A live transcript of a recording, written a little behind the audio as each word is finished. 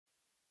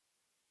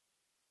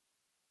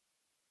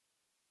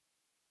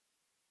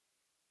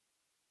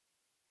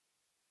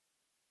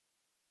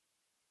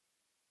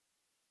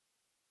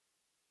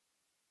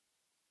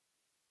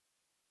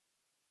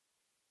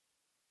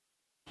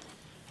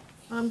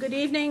Good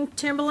evening,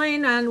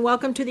 Timberlane, and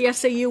welcome to the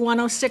SAU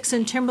 106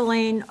 in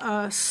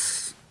Timberlane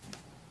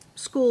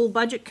School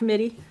Budget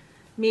Committee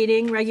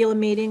meeting, regular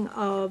meeting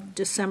of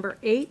December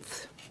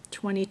 8th,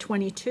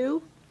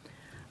 2022.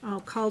 I'll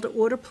call to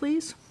order,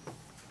 please.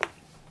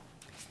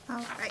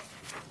 All right.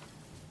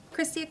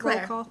 Christy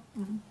Eclair. Roll call.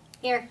 Mm-hmm.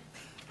 Here.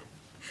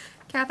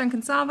 Catherine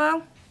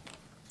Consalvo.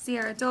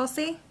 Sierra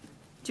Dulce.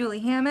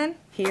 Julie Hammond.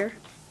 Here.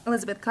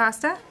 Elizabeth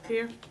Costa.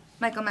 Here.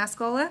 Michael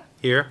Mascola.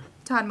 Here.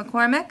 Todd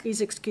McCormick. He's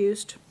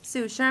excused.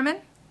 Sue Sherman.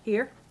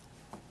 Here.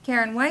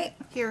 Karen White.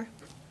 Here.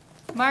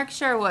 Mark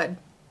Sherwood.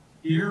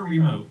 Here,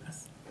 remote.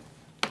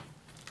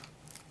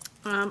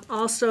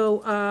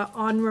 Also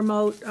on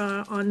remote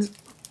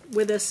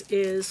with us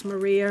is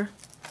Maria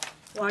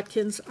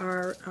Watkins,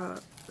 our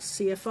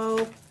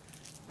CFO,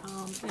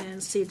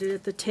 and seated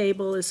at the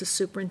table is the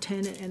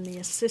superintendent and the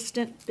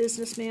assistant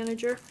business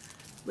manager,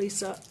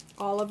 Lisa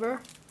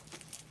Oliver.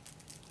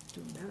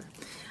 Doing better.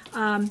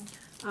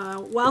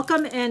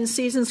 Welcome and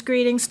season's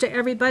greetings to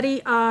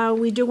everybody.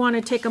 We do want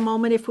to take a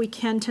moment, if we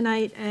can,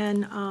 tonight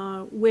and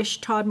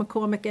wish Todd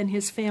McCormick and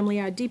his family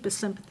our deepest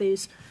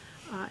sympathies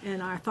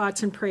and our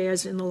thoughts and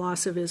prayers in the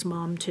loss of his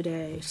mom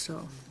today.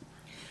 So,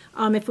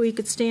 if we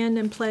could stand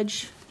and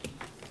pledge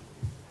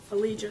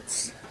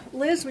allegiance.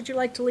 Liz, would you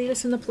like to lead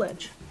us in the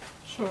pledge?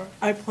 Sure.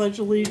 I pledge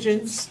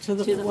allegiance to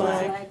the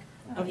flag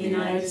of the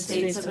United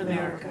States of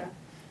America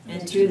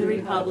and to the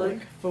republic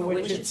for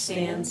which it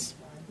stands,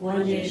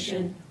 one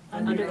nation,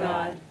 under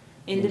God,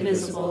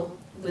 indivisible,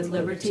 with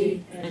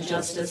liberty and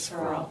justice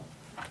for all.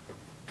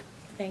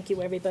 Thank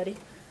you, everybody.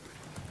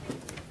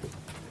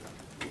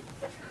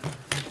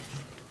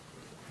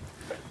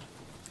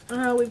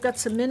 We've got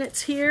some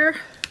minutes here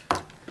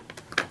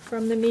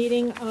from the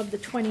meeting of the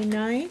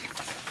 29th.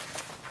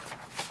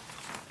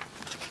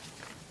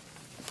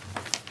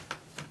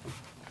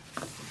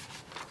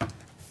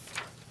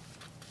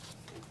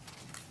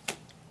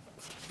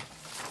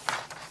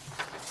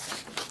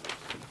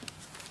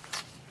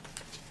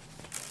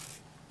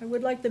 I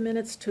would like the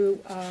minutes to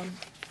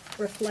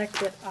reflect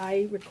that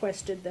I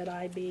requested that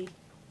I be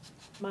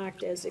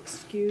marked as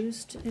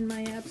excused in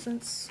my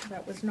absence.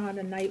 That was not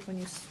a night, when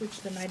you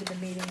switched the night of the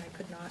meeting, I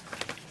could not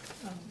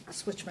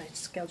switch my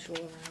schedule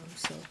around,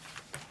 so.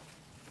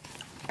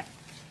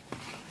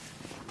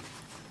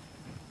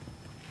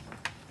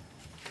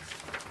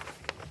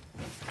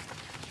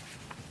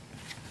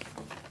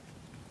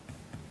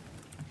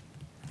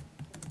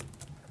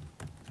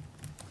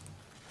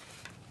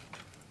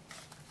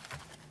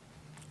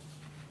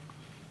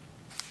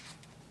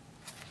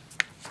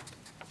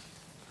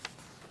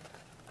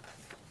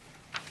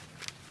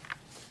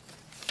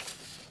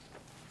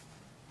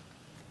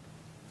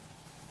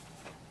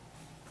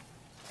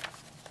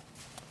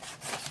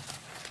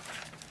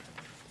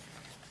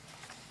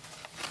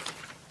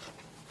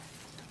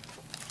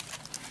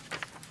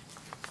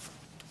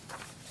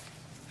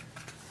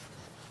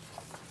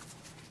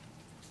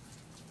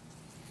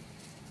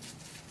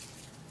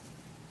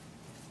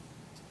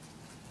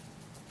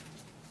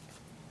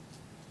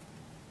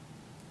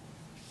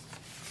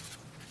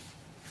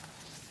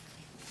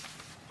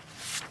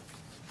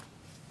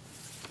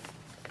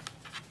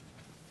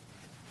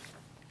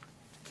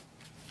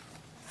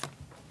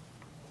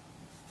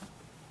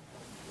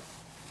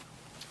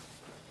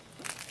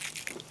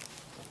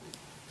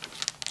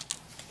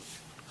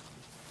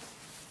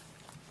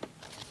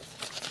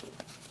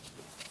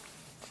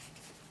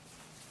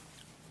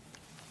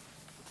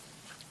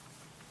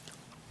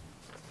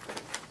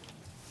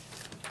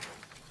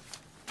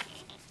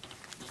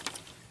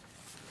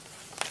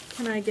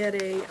 Can I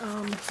get a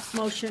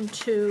motion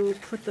to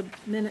put the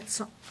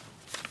minutes up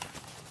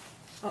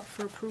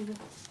for approval?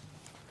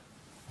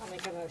 I'll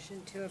make a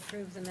motion to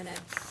approve the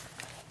minutes.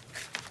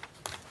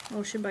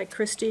 Motion by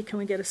Christie. Can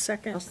we get a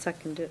second? I'll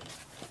second it.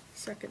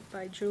 Second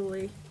by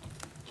Julie.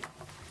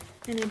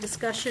 Any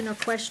discussion or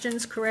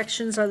questions,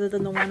 corrections other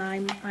than the one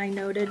I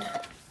noted?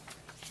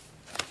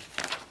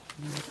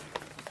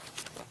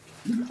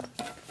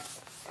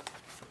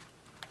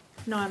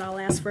 If not, I'll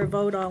ask for a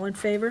vote. All in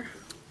favor?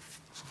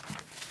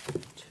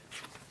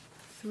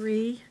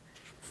 3,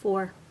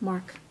 4.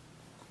 Mark.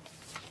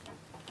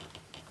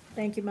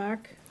 Thank you,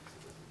 Mark.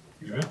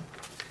 You good?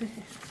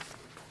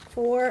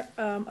 4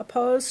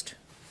 opposed,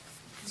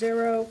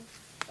 0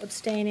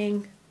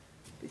 abstaining,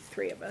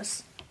 3 of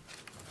us.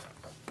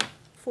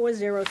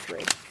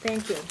 403.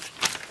 Thank you.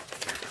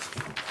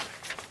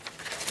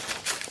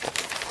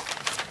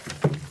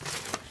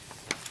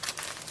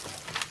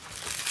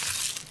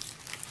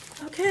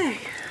 Okay.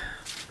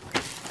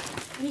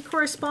 Any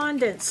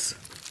correspondence?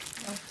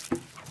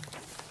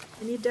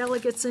 Any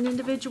delegates and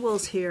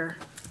individuals here?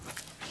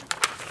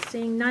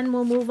 Seeing none,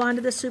 we'll move on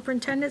to the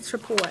superintendent's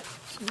report.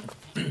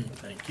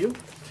 Thank you.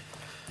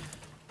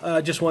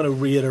 I just want to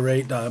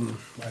reiterate, I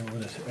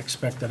would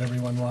expect that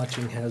everyone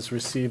watching has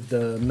received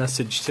the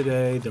message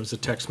today. There was a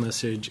text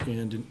message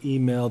and an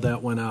email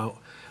that went out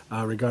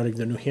regarding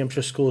the New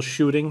Hampshire school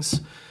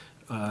shootings.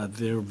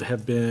 There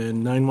have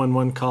been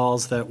 911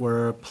 calls that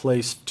were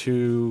placed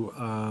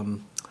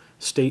to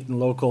state and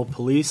local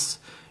police,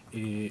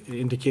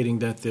 indicating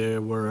that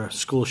there were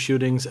school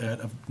shootings at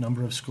a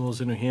number of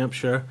schools in New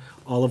Hampshire,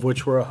 all of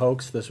which were a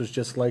hoax. This was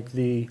just like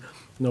the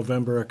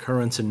November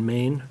occurrence in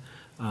Maine.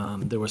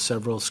 There were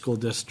several school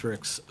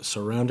districts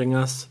surrounding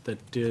us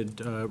that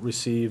did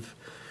receive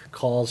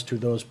calls to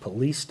those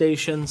police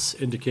stations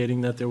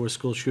indicating that there were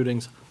school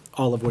shootings,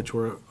 all of which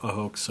were a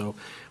hoax. So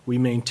we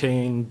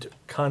maintained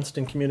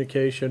constant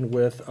communication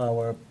with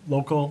our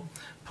local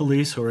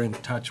police who are in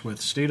touch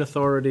with state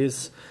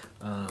authorities,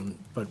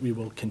 but we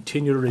will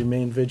continue to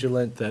remain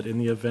vigilant that in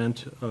the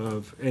event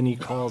of any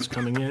calls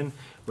coming in,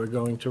 we're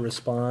going to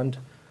respond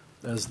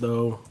as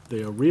though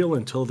they are real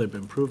until they've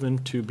been proven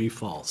to be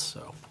false.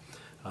 So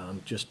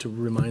just to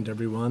remind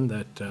everyone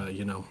that,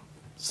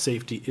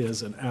 safety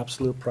is an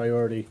absolute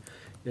priority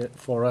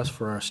for us,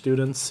 for our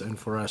students, and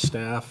for our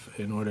staff.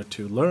 In order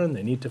to learn,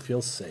 they need to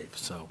feel safe.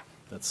 So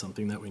that's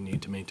something that we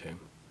need to maintain.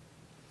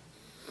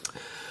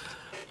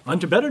 On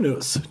to better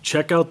news.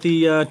 Check out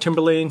the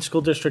Timberlane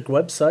School District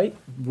website.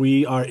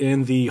 We are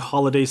in the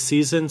holiday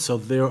season, so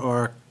there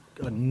are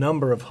a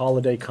number of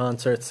holiday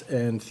concerts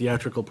and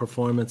theatrical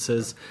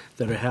performances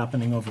that are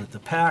happening over at the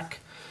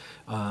PAC.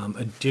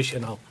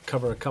 I'll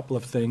cover a couple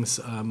of things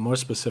more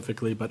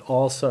specifically, but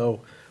also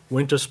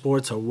winter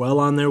sports are well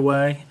on their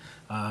way.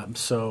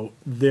 So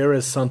there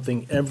is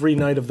something every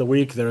night of the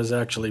week. There is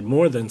actually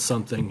more than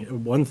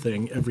one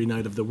thing every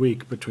night of the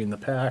week between the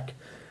PAC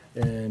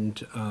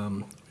and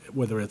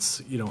whether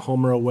it's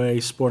home or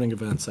away sporting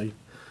events. I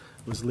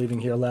was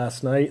leaving here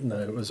last night, and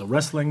it was a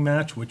wrestling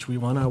match, which we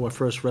won our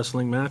first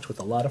wrestling match with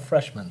a lot of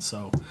freshmen.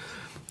 So,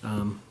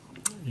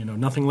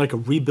 nothing like a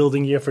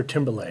rebuilding year for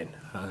Timberlane.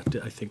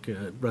 I think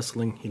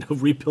wrestling,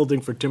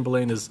 rebuilding for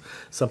Timberlane is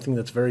something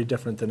that's very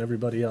different than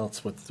everybody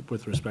else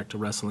with respect to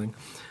wrestling.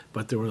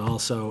 But there were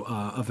also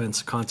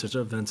concert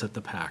events at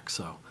the PAC.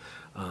 So,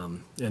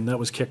 and that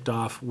was kicked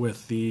off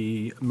with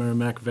the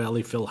Merrimack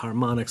Valley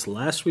Philharmonics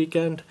last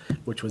weekend,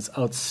 which was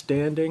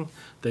outstanding.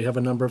 They have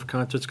a number of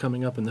concerts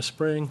coming up in the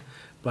spring,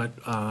 but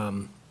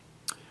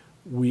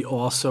we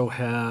also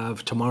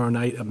have tomorrow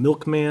night a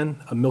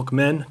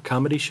Milkmen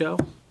comedy show,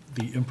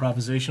 the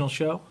improvisational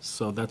show.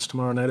 So that's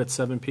tomorrow night at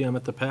 7 p.m.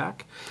 at the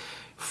PAC.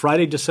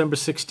 Friday, December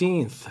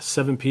 16th,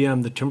 7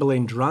 p.m., the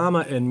Timberlane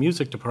Drama and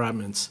Music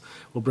Departments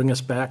will bring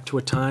us back to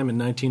a time in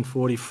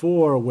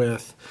 1944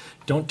 with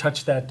Don't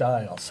Touch That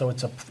Dial. So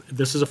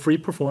this is a free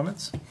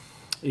performance,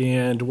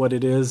 and what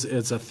it is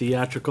a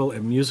theatrical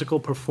and musical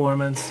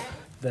performance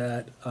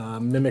that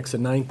mimics a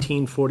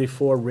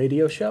 1944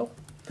 radio show.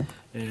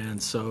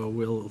 And so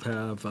we'll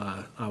have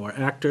our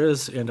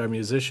actors and our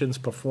musicians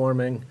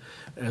performing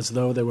as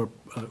though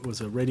it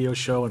was a radio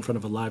show in front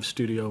of a live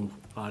studio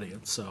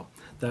audience. So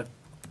that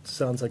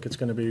sounds like it's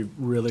going to be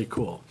really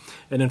cool.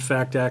 And in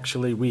fact,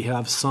 actually, we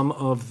have some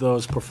of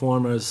those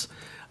performers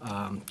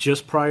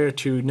just prior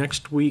to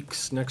next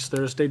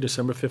Thursday,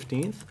 December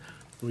 15th.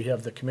 We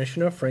have the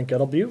Commissioner, Frank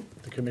Edelbute,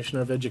 the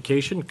Commissioner of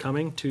Education,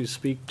 coming to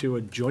speak to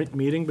a joint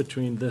meeting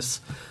between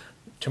this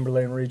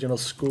Timberlane Regional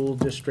School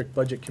District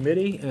Budget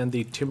Committee and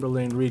the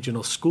Timberlane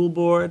Regional School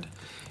Board.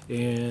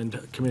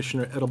 And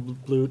Commissioner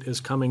Edelblut is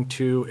coming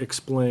to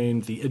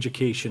explain the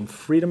education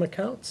freedom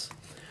accounts.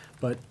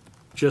 But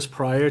just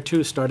prior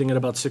to, starting at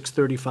about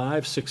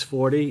 6:35,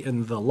 6:40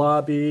 in the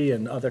lobby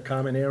and other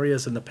common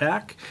areas in the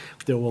PAC,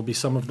 there will be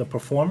some of the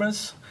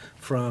performers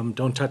from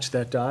Don't Touch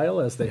That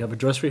Dial as they have a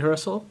dress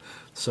rehearsal.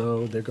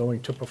 So they're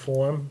going to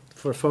perform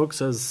for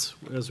folks as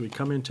we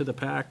come into the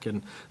PAC,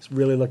 and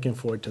really looking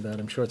forward to that.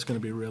 I'm sure it's going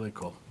to be really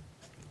cool.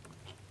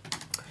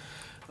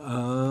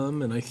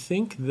 And I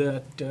think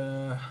that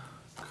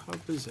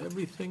covers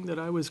everything that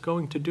I was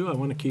going to do. I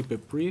want to keep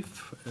it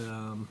brief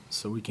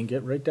so we can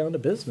get right down to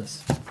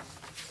business.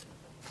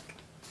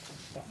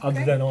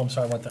 Other than, I'm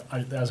sorry,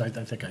 as I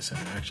think I said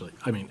it, actually.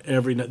 I mean,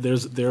 every night,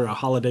 there are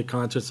holiday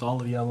concerts,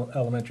 all of the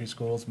elementary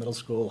schools, middle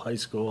school, high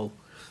school,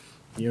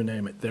 you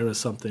name it. There is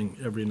something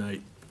every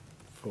night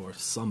for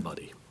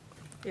somebody.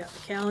 Yeah,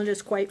 the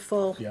calendar's quite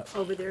full Yeah.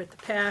 over there at the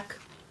PAC.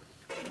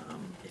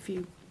 If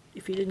you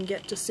didn't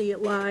get to see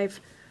it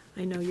live,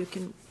 I know you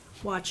can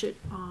watch it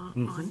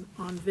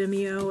on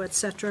Vimeo,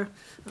 etc.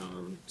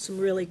 Some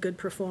really good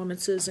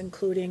performances,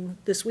 including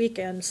this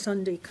weekend,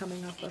 Sunday,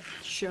 coming up of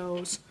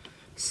shows.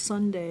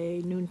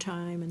 Sunday,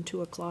 noontime and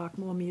 2 o'clock,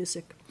 more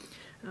music.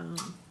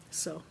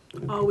 So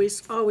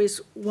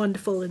always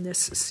wonderful in this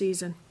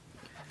season.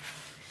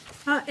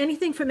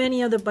 Anything from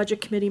any other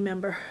budget committee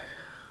member?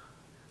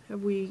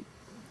 Have we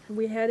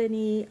had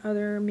any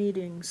other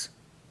meetings?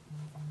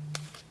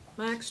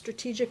 Mark,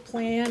 strategic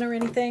plan or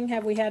anything?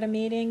 Have we had a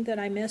meeting that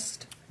I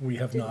missed? We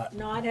have not. Did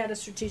not had a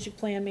strategic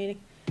plan meeting.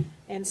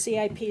 And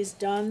CIP is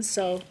done,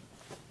 so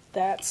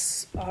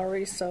that's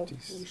already, so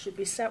we should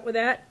be set with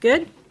that.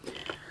 Good.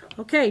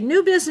 Okay,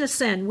 new business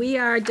then. We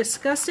are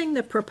discussing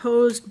the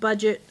proposed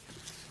budget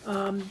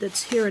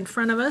that's here in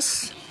front of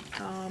us.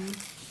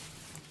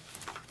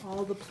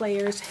 All the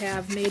players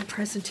have made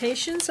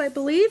presentations, I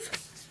believe.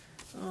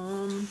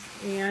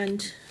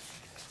 And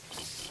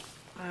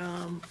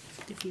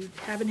if you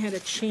haven't had a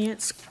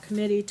chance,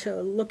 committee,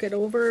 to look it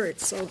over,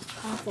 it's an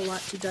awful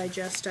lot to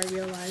digest, I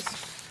realize.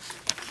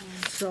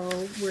 So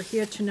we're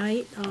here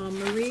tonight.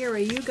 Maria, are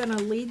you gonna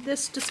lead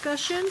this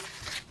discussion?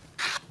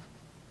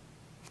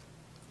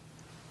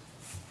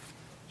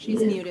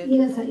 She's muted.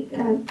 Yes,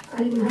 I'm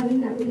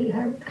having a really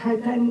hard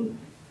time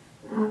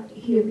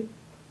hearing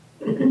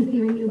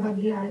you, but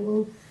yeah, I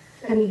will.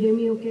 Can you hear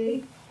me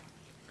okay?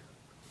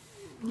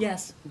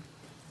 Yes.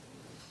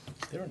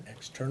 Is there an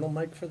external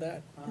mic for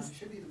that? It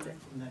should be the mic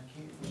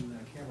from the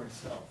camera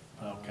itself.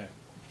 Okay.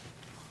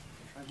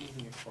 Try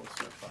moving it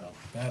closer. Well,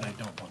 that I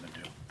don't want to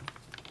do.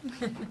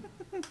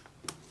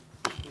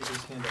 You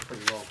just stand up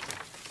pretty low.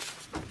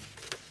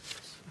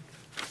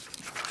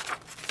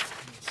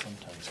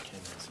 Sometimes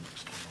cameras an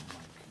external mic.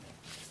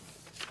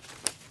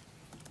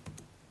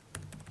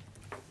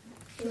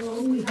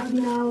 So we have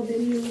now the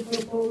new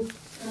proposed,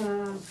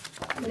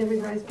 the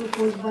revised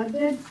proposed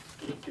budget,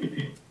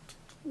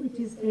 which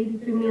is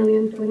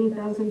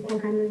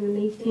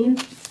 83,020,418.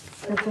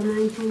 That's a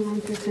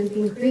 9.1%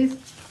 increase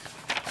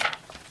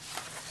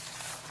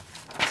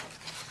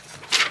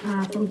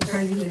from the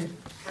prior year.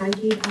 I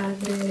did add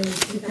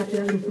the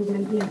capital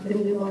improvement, $10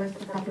 million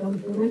for capital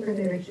improvement for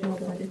the direction of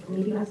the budget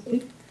committee last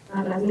meeting.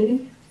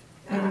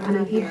 And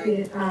I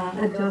did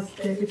adjust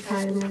the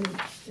retirement,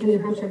 the New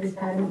Hampshire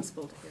retirement.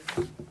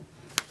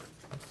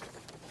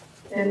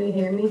 Can you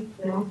hear me?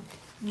 No?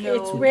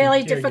 It's really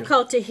hear you.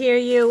 difficult to hear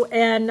you,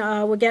 and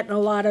we're getting a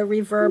lot of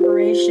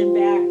reverberation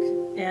back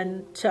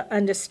and to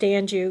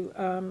understand you,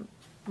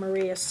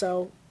 Maria,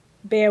 so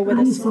bear with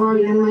I'm us.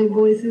 sorry, and my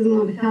voice is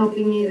not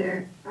helping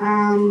either.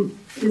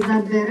 Is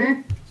that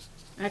better?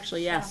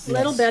 Actually, yes. A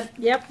little bit,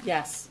 yep.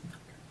 Yes.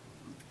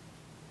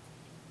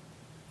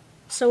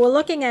 So we're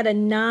looking at a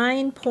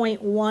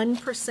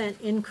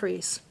 9.1%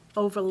 increase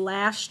over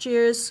last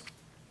year's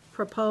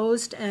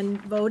proposed and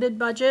voted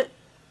budget.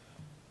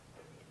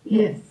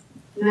 Yes,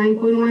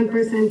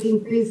 9.1%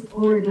 increase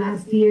over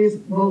last year's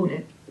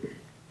voted.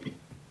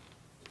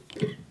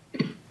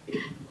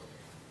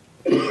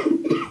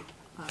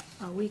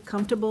 Are we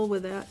comfortable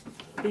with that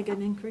big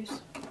an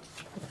increase?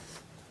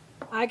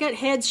 I got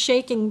heads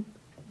shaking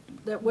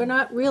that we're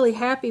not really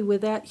happy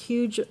with that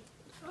huge,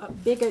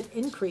 big an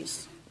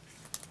increase.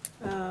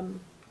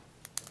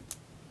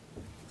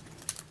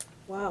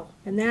 Wow,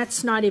 and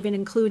that's not even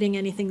including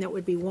anything that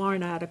would be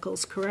warrant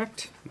articles,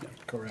 correct?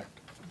 Correct.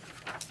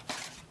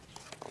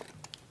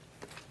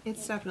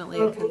 It's definitely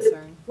a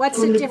concern. What's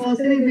On the the difference?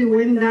 positive, we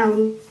went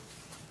down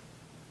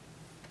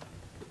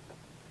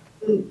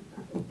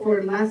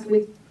for last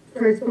week's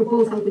first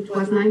proposal, which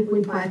was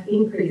 9.5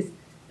 increase.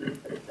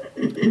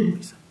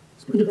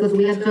 Because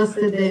we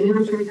adjusted the New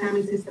Hampshire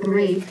retirement system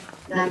rate,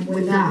 that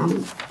went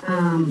down.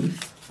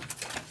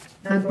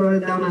 That brought it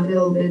down a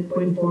little bit,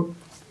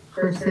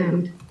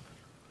 0.4%.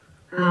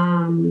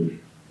 I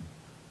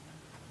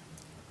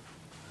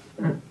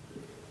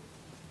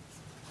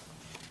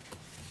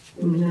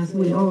mean, as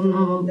we all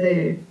know,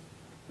 the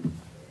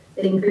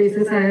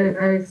increases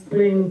are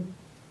extreme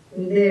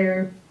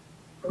there.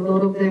 A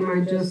lot of them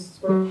are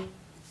just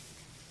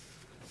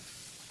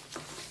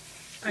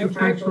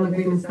contractual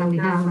agreements that we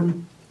have,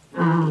 and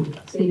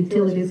the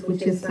utilities,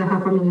 which is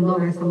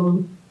 $500,000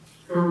 alone.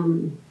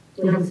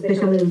 We have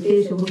special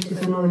education, which is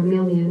another $1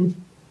 million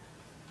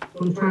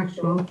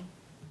contractual.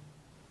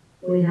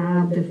 We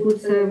have the food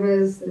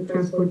service, the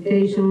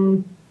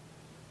transportation,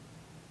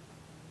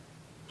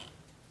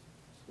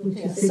 which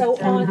is So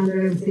on-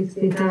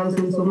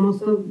 760,000. So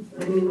most of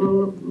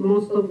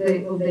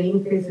the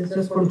increase is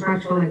just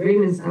contractual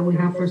agreements that we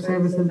have for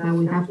services that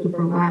we have to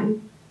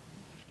provide.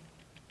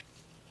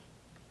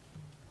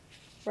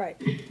 Right,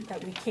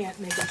 that we can't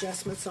make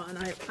adjustments on.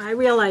 I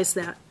realize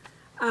that.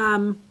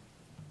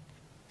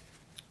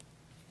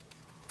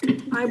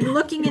 I'm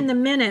looking in the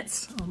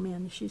minutes. Oh,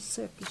 man, she's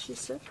sick. Is she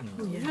sick?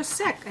 Oh, you're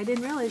sick. I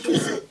didn't realize you were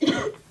sick.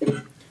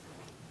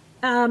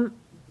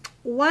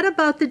 What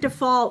about the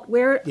default?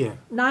 Yeah.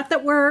 Not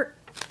that we're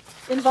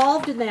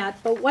involved in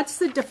that, but what's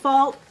the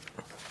default?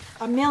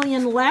 $1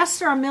 million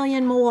less or $1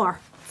 million more?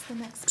 It's the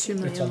next 2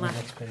 It's million on the less.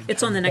 next page.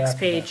 It's on the next Back of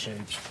that page.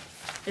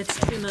 It's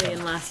 2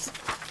 million less.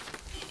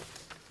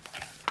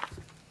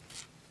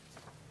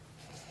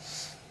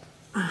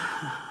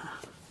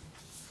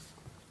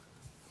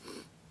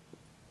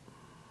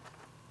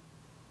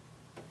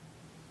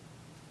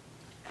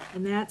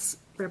 And that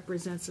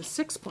represents a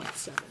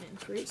 6.7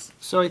 increase.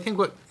 So I think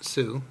what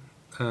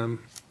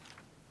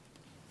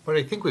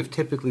I think we've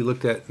typically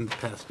looked at in the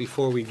past,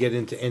 before we get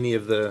into any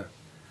of the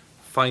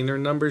finer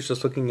numbers,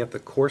 just looking at the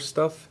core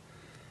stuff,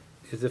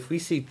 is if we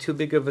see too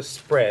big of a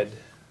spread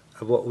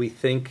of what we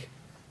think,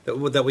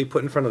 that we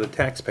put in front of the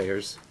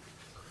taxpayers,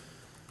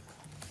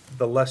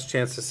 the less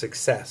chance of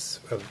success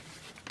of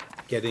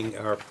getting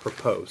our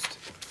proposed.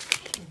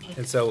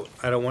 And so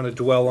I don't want to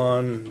dwell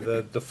on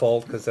the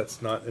default, because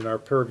that's not in our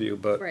purview,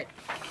 but Right.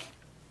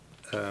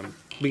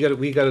 we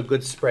got a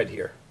good spread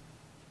here.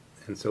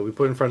 And so we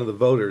put in front of the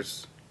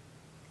voters,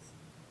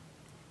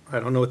 I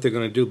don't know what they're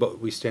going to do, but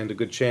we stand a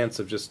good chance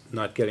of just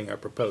not getting our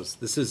proposed.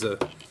 This is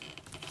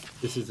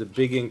this is a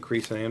big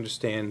increase, and I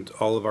understand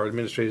all of our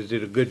administrators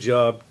did a good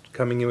job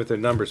coming in with their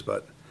numbers,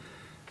 but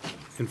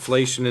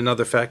inflation and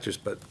other factors,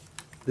 but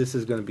this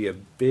is gonna be a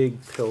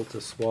big pill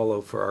to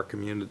swallow for our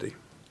community.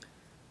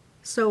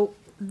 So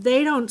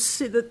they don't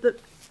see,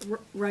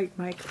 right,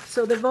 Mike,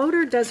 so the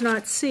voter does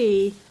not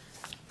see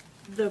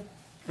the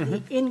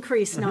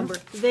increased number.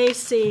 They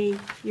see,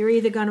 you're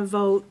either gonna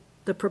vote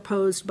the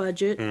proposed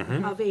budget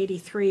of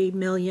 83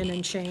 million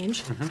and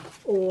change,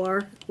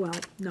 or, well,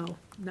 no,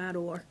 not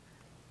or.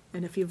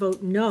 And if you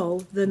vote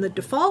no, then the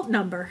default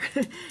number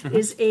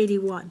is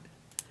 81.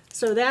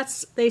 So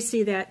that's, they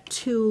see that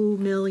 2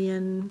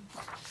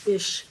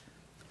 million-ish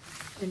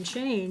and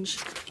change.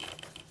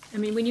 I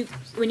mean, when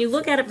you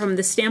look at it from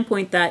the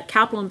standpoint that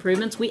capital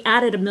improvements, we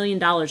added $1 million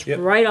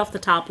right off the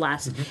top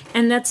last,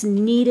 and that's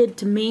needed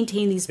to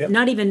maintain these.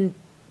 Not even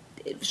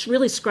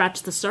really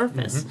scratch the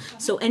surface.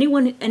 So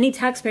any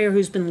taxpayer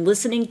who's been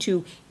listening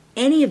to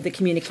any of the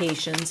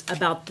communications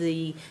about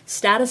the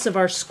status of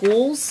our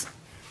schools,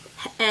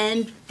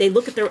 and they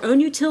look at their own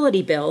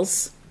utility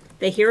bills,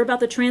 they hear about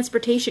the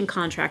transportation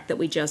contract that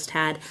we just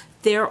had.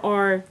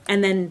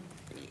 And then,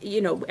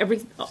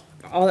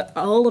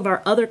 all of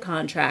our other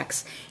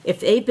contracts, if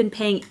they've been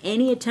paying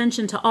any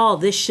attention to all,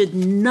 this should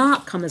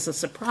not come as a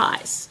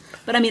surprise.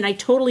 But I mean, I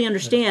totally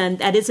understand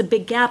that is a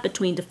big gap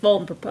between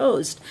default and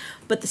proposed.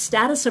 But the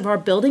status of our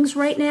buildings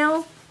right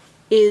now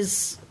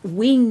is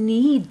we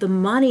need the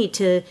money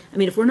to, I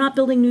mean, if we're not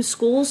building new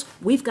schools,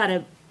 we've got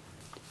to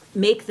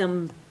make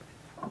them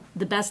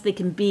the best they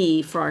can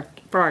be for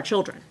our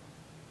children.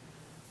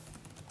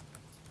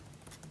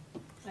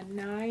 A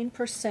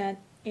 9%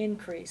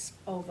 increase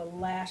over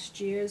last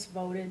year's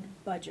voted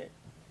budget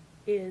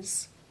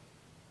is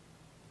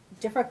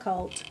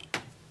difficult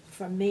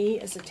for me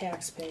as a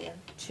taxpayer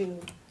to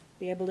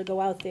be able to go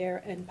out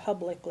there and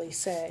publicly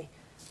say,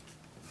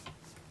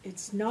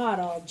 it's not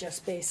all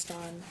just based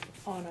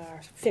on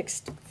our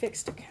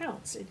fixed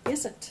accounts. It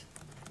isn't.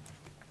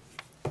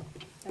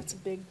 That's a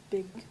big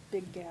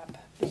gap,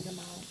 big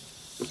amount.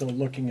 So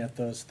looking at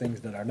those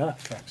things that are not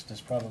fixed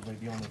is probably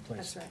the only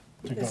place That's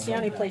right. to go. It's the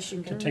only place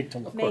you To can take a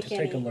look make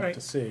any.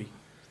 to see,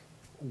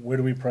 where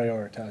do we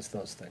prioritize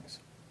those things?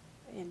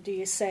 And do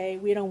you say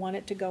we don't want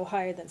it to go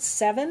higher than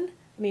 7?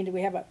 I mean,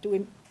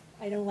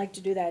 I don't like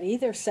to do that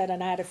either, set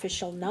an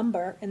artificial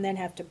number and then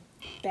have to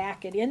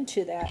back it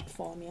into that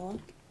formula.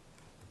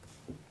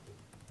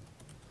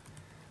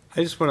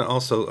 I just want to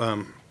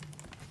also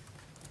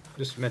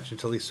just mention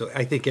to Lisa,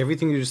 I think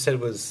everything you just said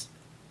was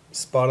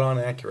spot on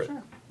accurate.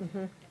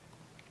 Sure.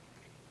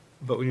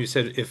 But when you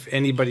said if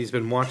anybody's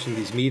been watching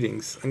these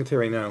meetings, I'm going to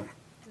tell you right now,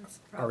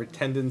 our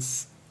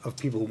attendance of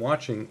people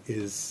watching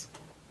is,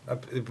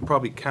 it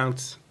probably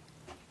counts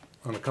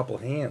on a couple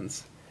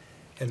hands.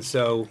 And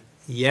so,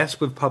 yes,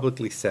 we've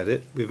publicly said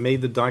it, we've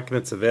made the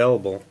documents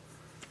available,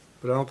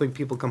 but I don't think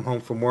people come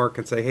home from work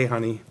and say, hey,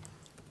 honey,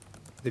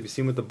 have you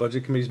seen what the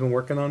budget committee's been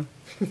working on?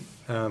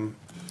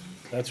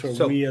 That's where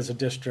So- we as a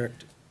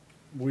district,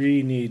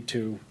 we need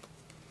to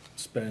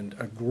spend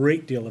a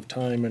great deal of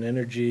time and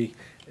energy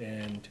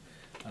and,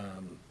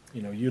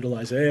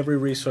 utilize every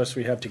resource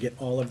we have to get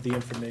all of the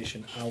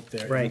information out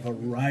there Right. in a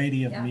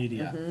variety of Yeah.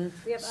 media.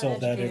 We have So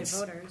that uneducated it's-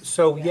 voters.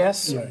 So,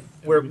 yes, Right.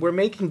 we're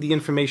making the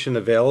information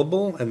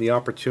available and the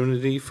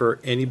opportunity for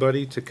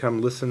anybody to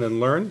come listen and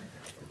learn.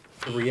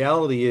 The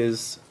reality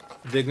is,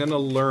 they're going to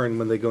learn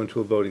when they go into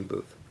a voting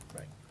booth.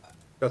 Right.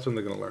 That's when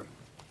they're going to learn.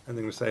 And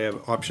they're going to say, I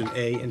have option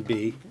A and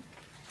B,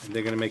 and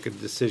they're going to make a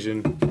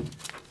decision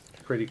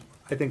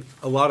I think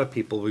a lot of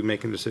people will be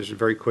making a decision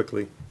very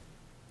quickly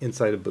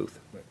inside a booth.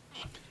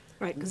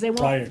 Right, because they won't.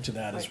 Prior to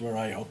that is where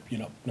I hope,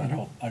 not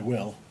hope, I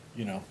will,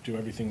 do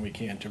everything we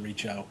can to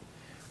reach out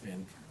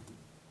and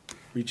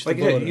reach the Like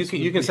I said, voters.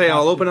 you can say,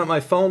 I'll open up my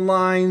phone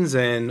lines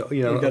and,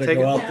 We I'll gotta take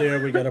go it. out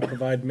there, we gotta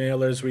provide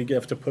mailers, we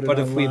have to put it But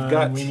if online, we've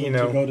got, we need you to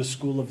know, go to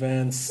school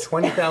events.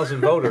 20,000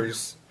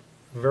 voters,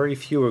 very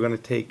few are going to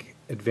take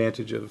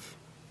advantage of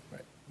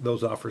Right.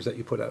 those offers that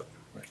you put out.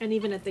 And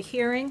even at the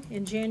hearing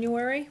in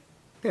January,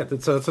 Yeah,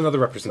 that's another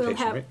we'll representation,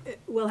 have, right?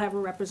 we'll have a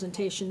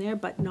representation there,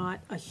 but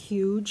not a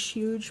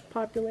huge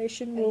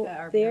population I think that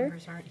our there.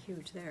 numbers aren't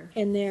huge there.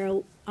 And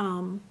they're,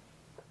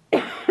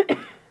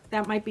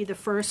 that might be the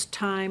first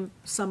time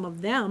some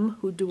of them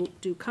who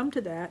do come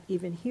to that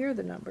even hear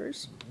the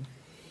numbers.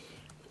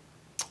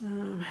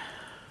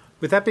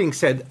 With that being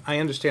said, I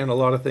understand a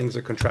lot of things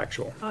are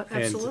contractual.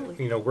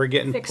 Absolutely. And, we're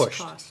getting Fixed pushed,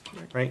 cost.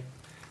 right?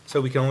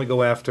 So we can only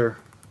go after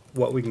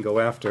what we can go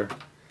after.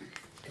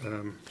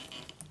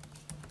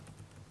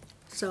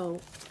 So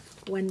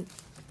when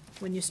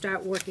you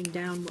start working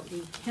down what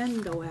we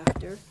can go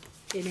after,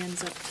 it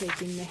ends up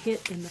taking the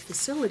hit in the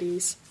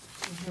facilities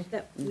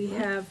that we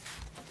have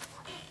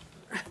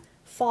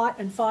fought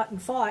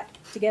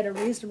to get a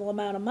reasonable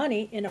amount of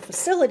money in a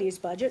facilities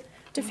budget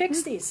to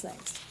fix these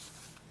things.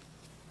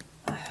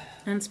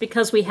 And it's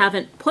because we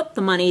haven't put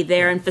the money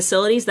there in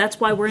facilities. That's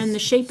why we're in the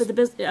shape of the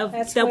business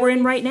That's that why we're in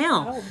we- right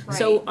now. Oh,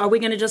 So right. are we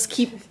going to just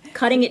keep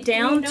cutting it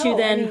down No, to I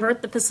then mean-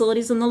 hurt the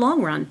facilities in the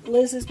long run?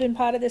 Liz has been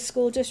part of this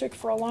school district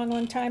for a long,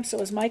 long time, so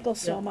is Michael,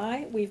 so am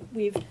I.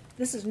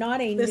 This is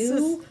not a This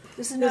new,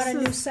 this is not a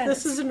new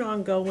sentence. This is an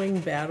ongoing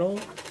battle.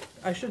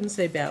 I shouldn't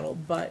say battle,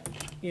 but,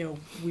 you know,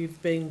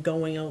 we've been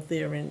going out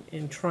there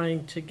and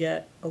trying to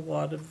get a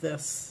lot of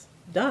this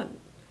done.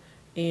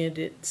 And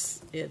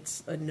it's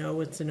a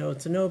no, it's a no,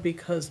 it's a no,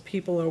 because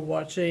people are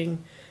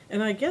watching,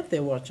 and I get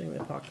they're watching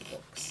their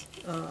pocketbooks.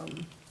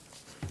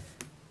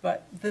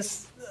 But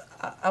this,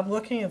 I'm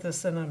looking at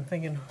this and I'm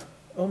thinking,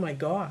 oh my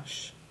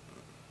gosh,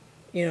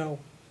 you know,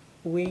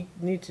 we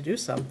need to do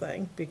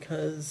something,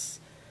 because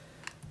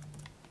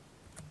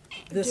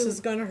this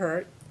is gonna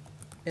hurt.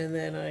 And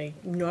then I'm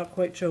not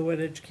quite sure what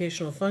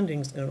educational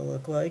funding's gonna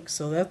look like,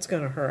 so that's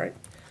gonna hurt.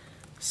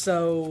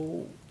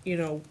 So, you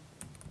know,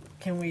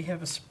 can we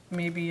have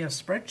maybe a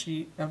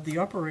spreadsheet of the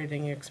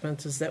operating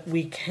expenses that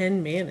we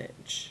can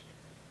manage?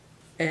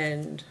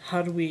 And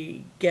how do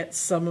we get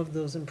some of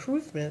those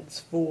improvements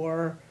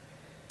for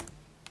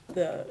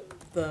the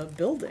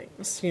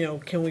buildings? You know,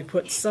 can we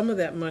put some of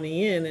that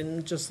money in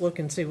and just look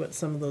and see what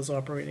some of those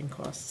operating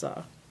costs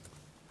are?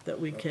 That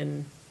we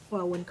can,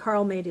 Well, when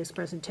Carl made his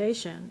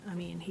presentation, I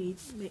mean,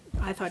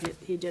 I thought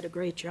he did a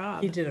great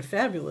job. he did a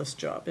fabulous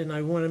job, and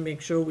I wanna make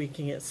sure we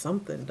can get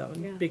something Yeah.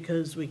 done,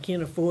 because we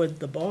can't afford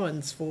the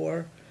bonds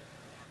for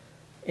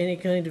any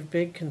kind of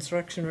big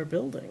construction or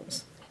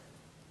buildings.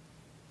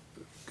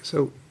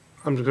 So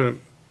I'm just going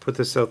to put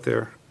this out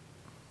there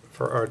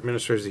for our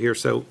administrators to hear.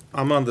 So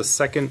I'm on the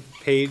second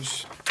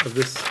page of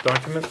this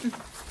document.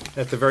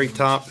 At the very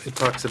top, it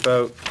talks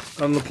about,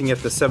 I'm looking at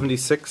the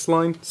 76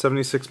 line,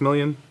 76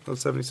 million, oh,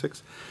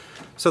 76.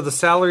 So the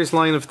salaries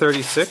line of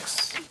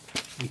 36,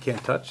 we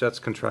can't touch, that's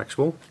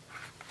contractual.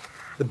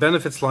 The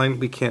benefits line,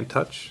 we can't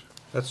touch,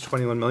 that's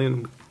 21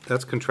 million,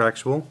 that's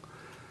contractual.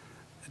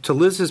 To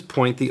Liz's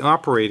point, the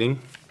operating,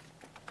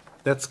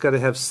 that's got to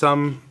have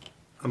some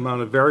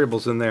amount of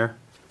variables in there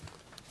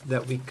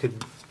that we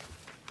could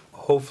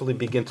hopefully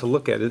begin to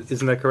look at.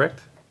 Isn't that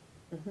correct?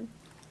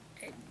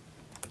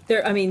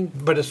 There, I mean,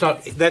 But it's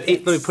not, that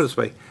eight, let me put it this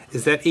way,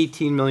 is that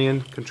 18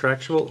 million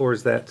contractual, or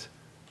is that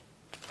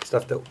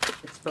stuff that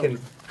can?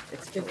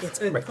 It's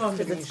a Right.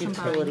 combination.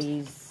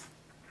 utilities.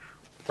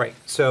 Right,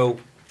 so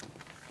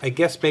I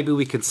guess maybe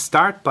we could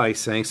start by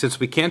saying, since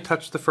we can't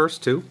touch the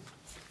first two,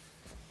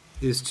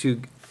 is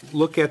to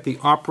look at the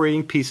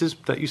operating pieces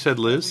that you said,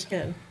 Liz.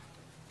 Again,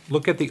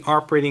 Look at the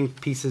operating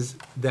pieces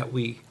that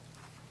we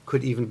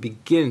could even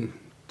begin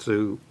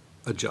to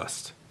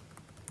adjust.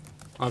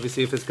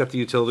 Obviously, if it's got the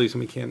utilities and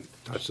we can't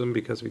touch them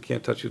because we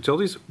can't touch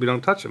utilities, we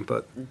don't touch them,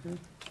 but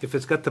if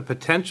it's got the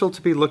potential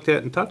to be looked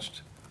at and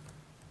touched,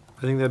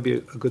 I think that'd be a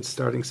good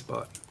starting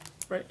spot.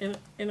 right,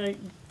 and I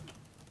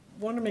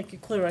wanna make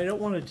it clear, I don't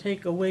wanna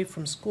take away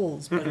from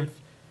schools, but if,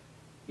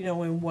 you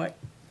know, in what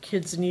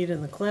kids need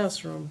in the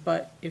classroom,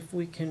 but if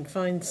we can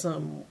find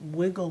some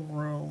wiggle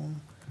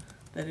room,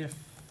 that if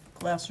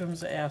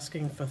classrooms are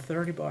asking for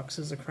 30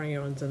 boxes of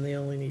crayons and they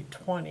only need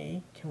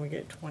 20, can we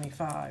get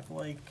 25?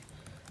 Like,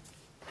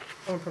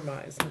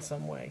 compromise in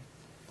some way.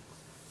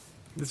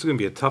 This is gonna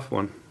be a tough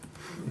one.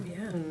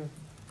 Yeah.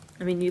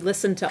 I mean, you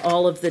listen to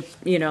all of the,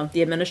 you know,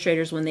 the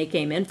administrators when they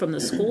came in from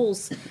the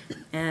schools,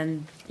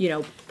 and, you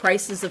know,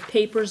 prices of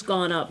paper's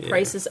gone up, Yeah.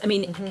 prices, I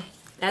mean,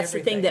 that's the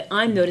thing Everything. that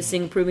I'm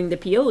noticing approving the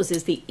POs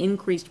is the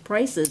increased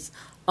prices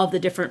of the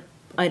different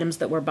items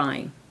that we're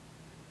buying.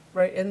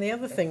 Right, and the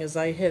other thing is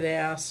I had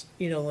asked,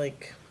 you know,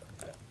 like,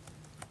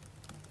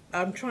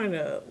 I'm trying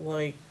to,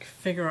 like,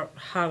 figure out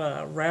how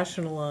to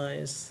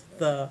rationalize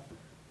the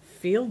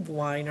field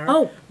liner.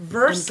 Oh,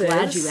 versus, I'm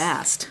glad you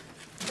asked.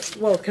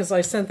 Well, because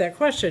I sent that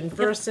question,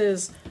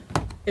 versus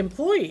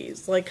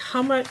employees, like,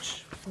 how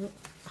much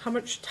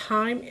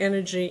time,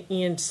 energy,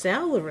 and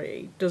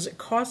salary does it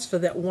cost for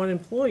that one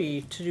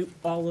employee to do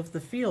all of the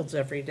fields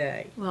every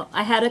day? Well,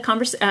 I had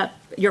a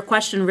your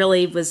question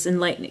really was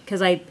enlightening,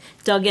 because I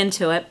dug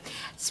into it.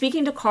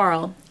 Speaking to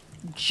Carl,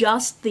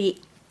 just the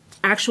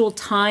actual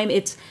time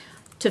it's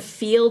to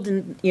field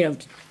and, you know,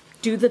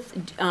 do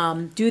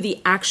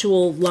the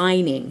actual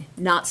lining,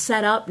 not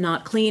set up,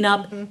 not clean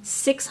up,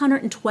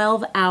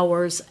 612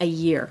 hours a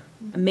year,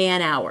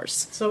 man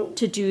hours, So-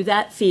 to do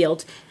that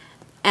field.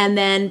 And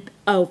then,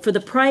 for the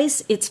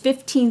price, it's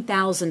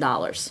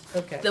 $15,000.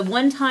 Okay. The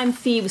one-time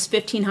fee was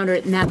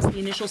 $1,500, and that's the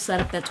initial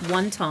setup, that's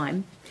one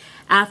time.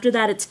 After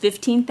that, it's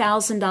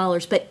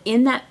 $15,000, but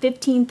in that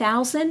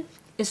 $15,000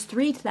 is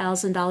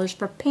 $3,000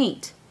 for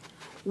paint,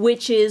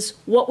 which is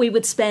what we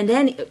would spend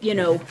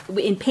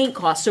in paint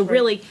costs. So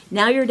really,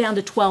 now you're down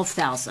to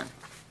 $12,000.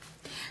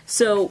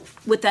 So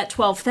with that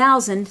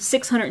 12,000,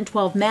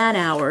 612 man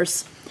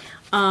hours,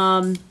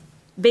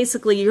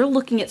 basically you're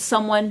looking at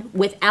someone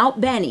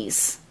without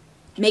bennies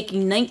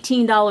making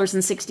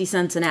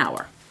 $19.60 an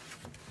hour.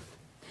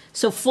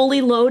 So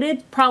fully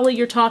loaded, probably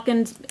you're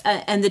talking,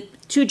 and the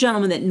two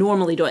gentlemen that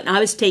normally do it, and I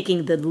was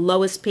taking the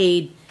lowest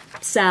paid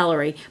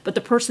salary, but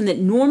the person that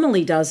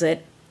normally does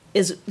it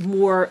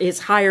is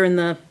higher in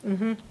the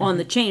on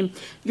the chain,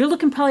 you're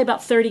looking probably about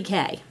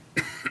 30K.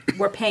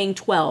 We're paying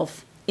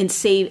 12 in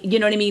save, you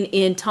know what I mean,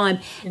 in time,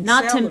 In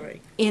not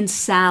salary. to in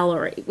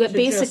salary. But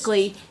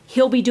basically,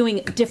 he'll be doing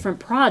different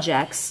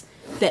projects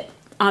that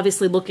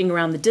obviously looking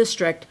around the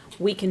district,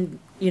 we can,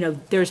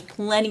 there's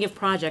plenty of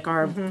project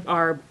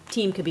our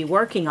team could be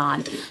working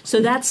on.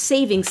 So that's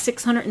saving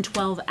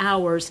 612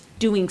 hours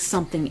doing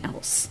something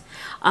else.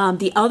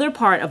 The other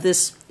part of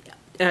this,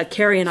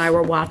 Carrie and I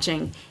were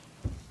watching,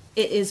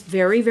 it is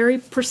very, very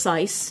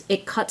precise.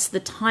 It cuts the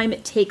time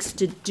it takes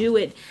to do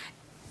it.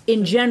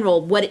 In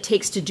general, what it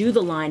takes to do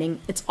the lining,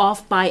 it's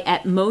off by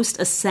at most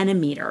a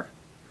centimeter,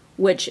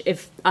 which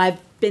if I've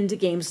been to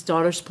games,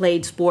 daughters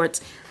played sports,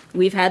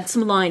 we've had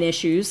some line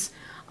issues,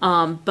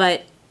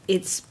 but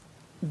it's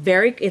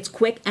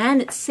quick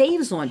and it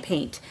saves on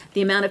paint.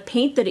 The amount of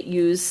paint that it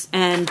uses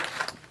and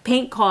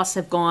paint costs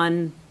have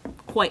gone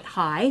quite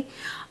high.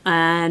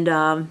 And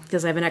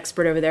because I have an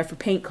expert over there for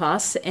paint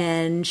costs,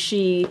 and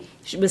she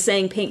was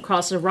saying paint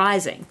costs are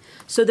rising.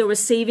 So there was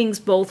savings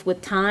both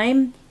with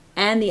time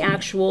and the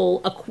actual,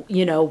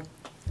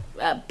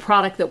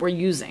 product that we're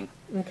using.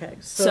 Okay,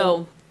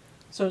 So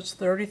so it's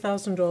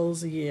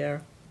 $30,000 a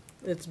year.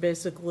 It's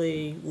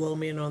basically low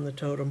man on the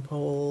totem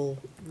pole,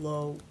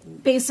 low.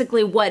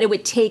 basically what it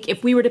would take,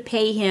 if we were to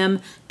pay him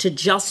to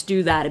just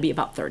do that, it'd be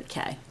about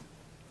 30K.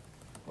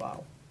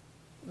 Wow.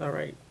 All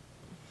right.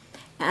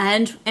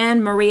 And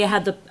Maria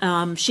had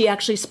she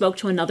actually spoke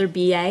to another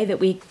BA that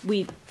we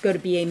go to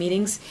BA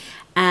meetings,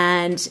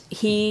 and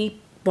he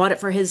bought it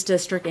for his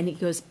district, and he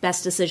goes,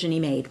 best decision he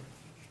made.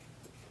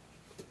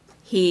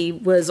 He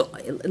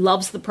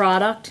loves the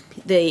product.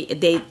 They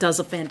does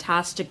a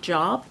fantastic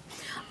job.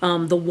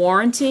 The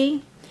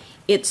warranty,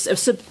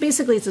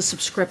 basically it's a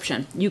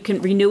subscription. You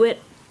can renew it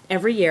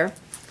every year,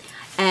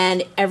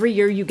 and every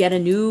year you get a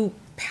new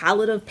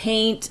palette of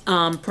paint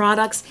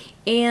products.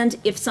 And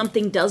if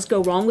something does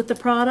go wrong with the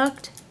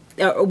product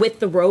or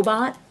with the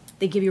robot,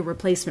 they give you a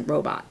replacement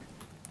robot.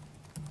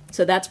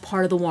 So that's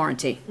part of the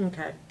warranty.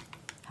 Okay.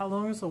 How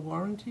long is the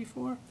warranty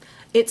for?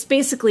 It's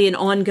basically an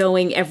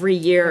ongoing every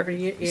year. Every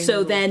year,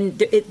 So annual. then,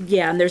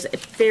 and there's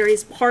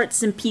various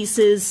parts and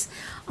pieces,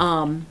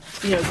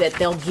 that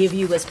they'll give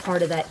you as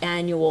part of that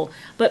annual.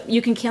 But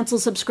you can cancel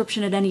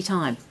subscription at any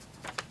time.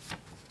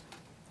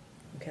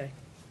 Okay.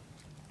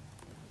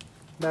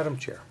 Madam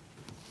Chair.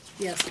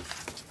 Yes.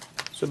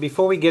 So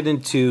before we get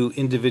into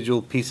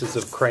individual pieces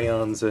of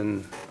crayons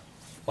and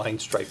line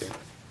striping,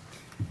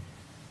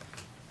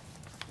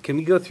 can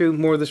we go through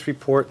more of this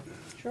report?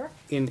 Sure.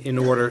 In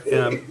order.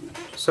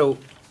 So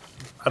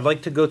I'd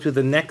like to go through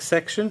the next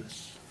section,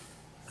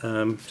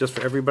 just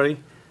for everybody.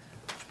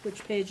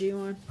 Which page are you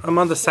on? I'm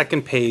on the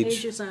second page.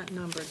 Pages aren't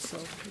numbered, so.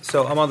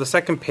 So I'm on the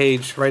second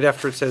page, right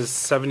after it says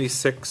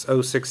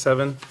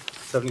 76067,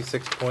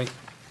 76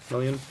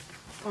 million.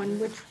 On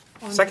which?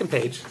 On Second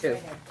page.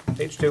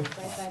 Page 2.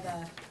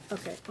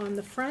 Okay, on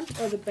the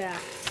front or the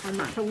back? On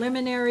the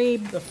preliminary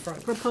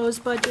front.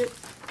 proposed budget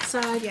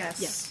side? Yes.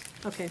 Yes,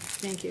 okay,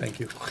 thank you. Thank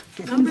you.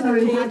 Number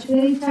Sorry, the what page,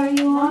 page are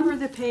you on? number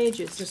the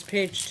pages. Just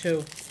page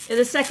 2.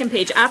 The second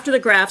page, after the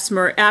graphs,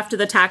 after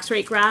the tax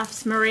rate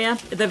graphs, Maria,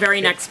 the very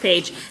next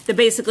page, the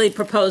basically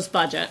proposed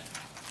budget.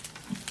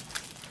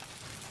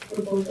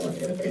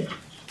 Okay.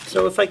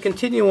 So if I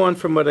continue on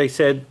from what I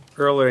said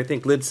earlier, I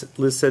think Liz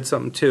said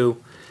something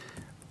too.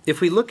 If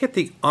we look at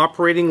the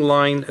operating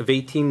line of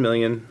 18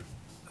 million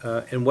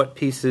and what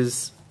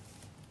pieces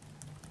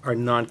are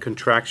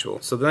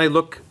non-contractual. So then I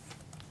look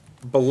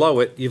below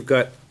it, you've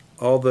got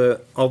all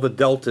the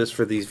deltas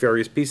for these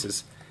various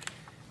pieces.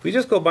 If we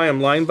just go by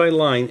them line by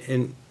line,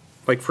 and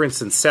like for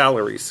instance,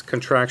 salaries,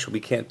 contractual, we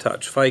can't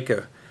touch.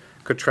 FICA,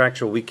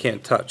 contractual, we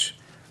can't touch.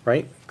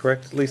 Right?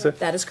 Correct, Lisa?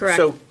 That is correct.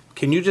 So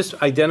can you just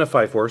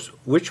identify for us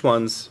which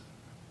ones,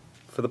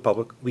 for the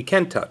public, we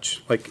can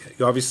touch? Like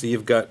obviously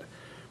you've got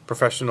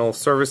professional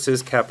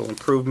services, capital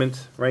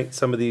improvement, right?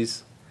 Some of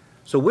these.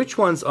 So which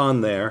ones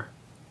on there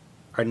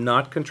are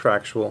not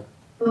contractual?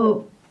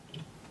 So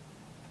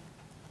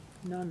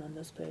None on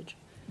this page.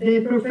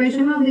 the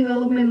professional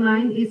development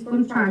line is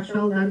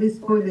contractual, that is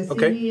for the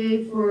Okay.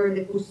 CBA, for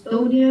the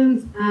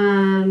custodians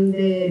and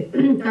the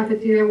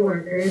cafeteria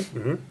workers.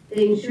 Mhm.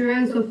 The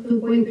insurance of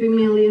 2.3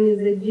 million is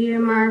the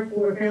GMR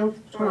for health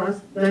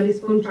trust, that is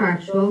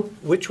contractual.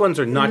 Which ones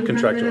are not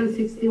contractual?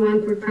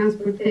 161 for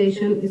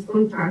transportation is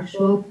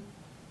contractual.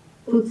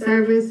 Food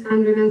service,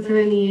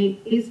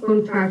 178 is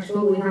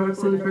contractual, we have a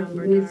contract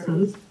with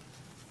Nixon's.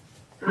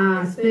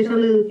 Special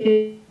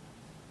education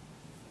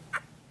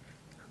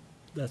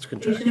That's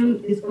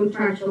contractual. is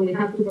contractual, we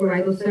have to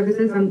provide those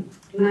services, and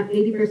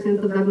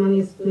 80% of that money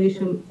is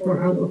tuition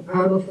for out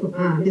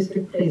of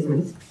district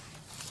placements.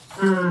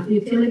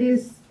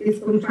 Utilities is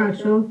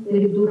contractual,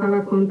 we do have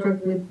a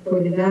contract for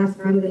the gas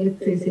and the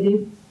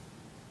electricity.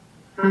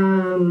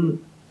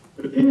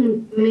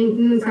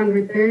 Maintenance and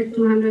repair,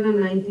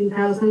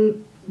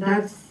 219,000,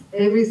 that's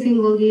every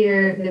single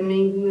year, the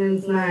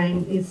maintenance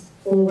line is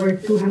over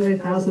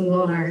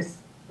 $200,000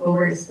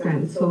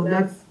 overspent, so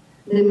that's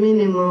the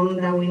minimum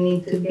that we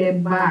need to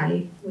get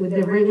by with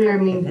the regular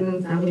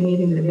maintenance that we need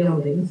in the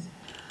buildings.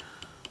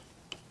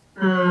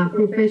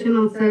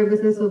 Professional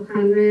services of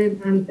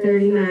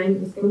 139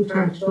 is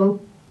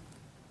contractual.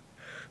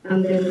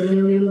 And then the $1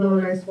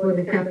 million for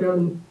the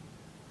capital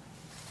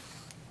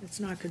It's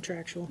not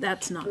contractual.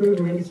 That's not.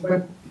 improvement is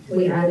what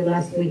we added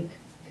last week.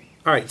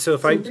 All right, so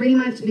if So I, pretty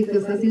much,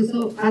 because as you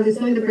saw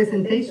in the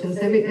presentations,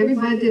 every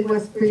budget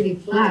was pretty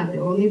flat. The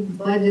only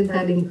budget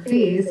that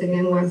increased,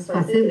 again, was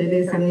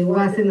facilities, and it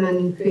wasn't an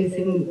increase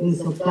in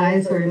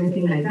supplies or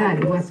anything like that.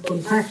 It was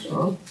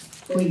contractual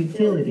for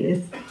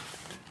utilities.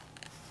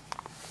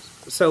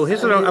 so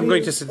here's what I'm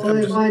going to, So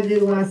the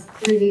budget was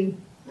pretty,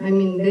 I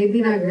mean, they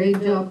did a great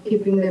job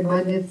keeping their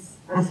budgets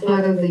as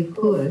flat as they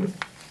could.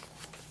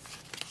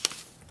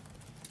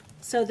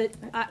 So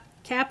that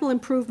capital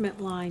improvement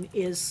line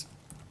is,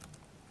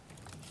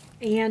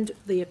 and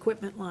the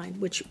equipment line,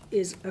 which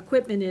is,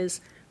 equipment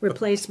is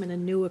replacement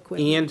and new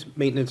equipment. and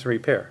maintenance and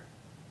repair.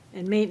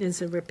 And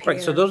maintenance and repair.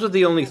 Right, so those are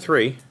the only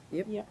three,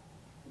 Yep.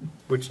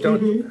 which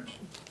don't,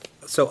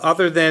 so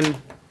other than,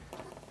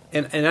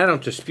 and I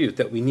don't dispute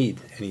that we need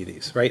any of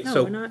these, right? No,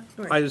 So we're not,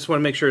 right. I just want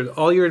to make sure that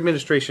all your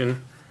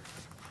administration,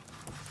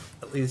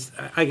 at least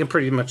I can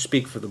pretty much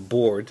speak for the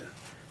board,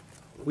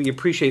 we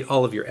appreciate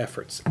all of your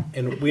efforts,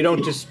 and we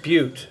don't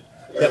dispute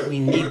that we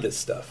need this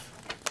stuff.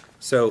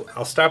 So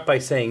I'll start by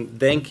saying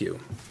thank you.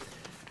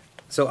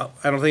 So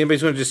I don't think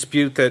anybody's going to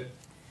dispute that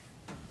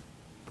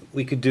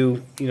we could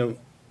do,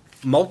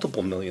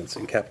 multiple millions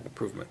in capital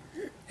improvement.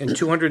 And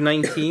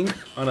 219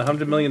 on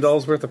 $100 million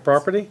worth of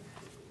property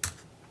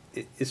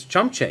is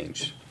chump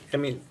change. I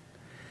mean,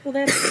 Well,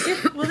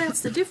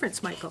 that's the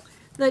difference, Michael.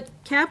 The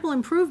capital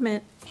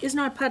improvement is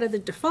not part of the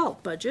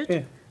default budget.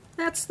 Yeah.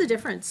 That's the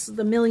difference,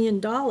 the $1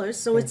 million.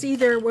 So it's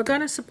either we're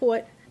gonna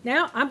support,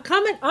 now, I'm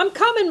coming,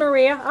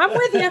 Maria, I'm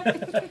with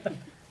you.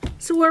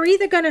 So we're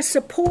either gonna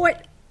support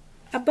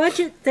a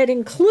budget that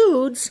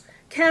includes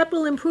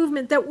capital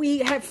improvement that we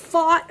have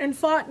fought and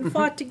fought and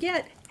fought to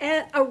get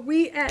at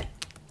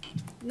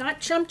not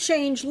chump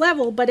change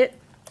level, but at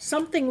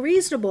something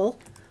reasonable,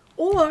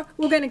 or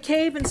we're gonna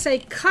cave and say,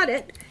 cut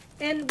it,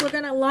 and we're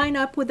gonna line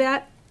up with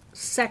that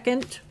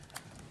second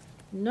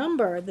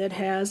number that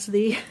has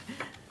the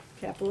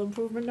capital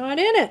improvement not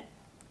in it,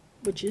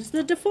 which is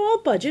the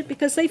default budget,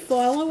 because they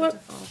follow it.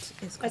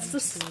 That's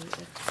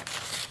the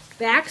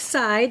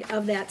backside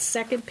of that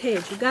second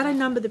page. You gotta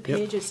number the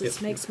pages,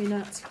 this makes me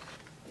nuts.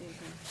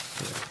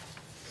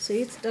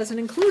 See, it doesn't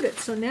include it,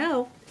 so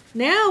now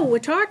we're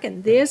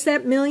talking, there's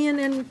that million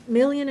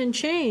and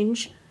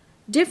change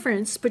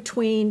difference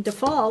between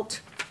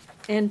default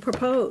and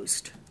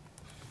proposed.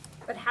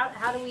 But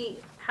how do we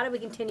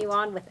continue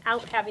on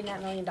without having that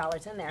 $1 million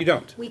in there? You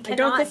don't. We I don't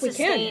cannot think we can.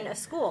 sustain a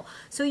school.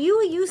 So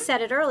you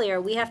said it earlier,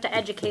 we have to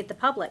educate the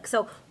public.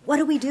 So what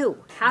do we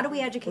do? How do we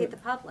educate the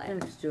public?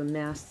 Just do a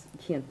mass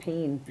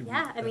campaign.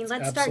 Yeah, I mean,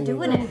 That's let's start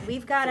doing absolutely it.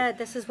 We've gotta,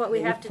 this is what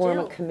we have to Form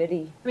a do.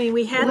 committee. I mean,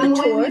 we had One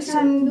the way we tours.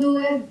 can do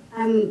it,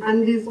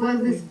 and this was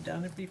this. We've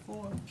done it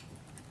before.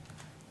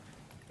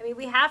 I mean,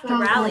 we have to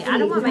Well, rally. I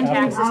don't want my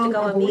taxes to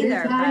go up I'll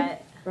either,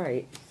 but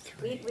Right.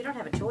 we don't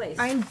have a choice.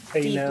 I'm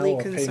Pay now deeply or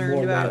pay concerned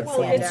more about later.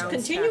 Well, it's sand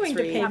continuing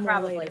to pay Yeah, more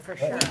probably, later. for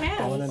sure. We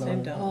have. On and on.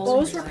 And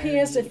Those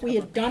repairs, if we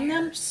had done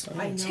them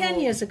 10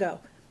 years ago,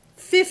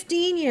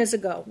 15 years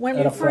ago, when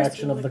we At a first.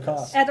 fraction of the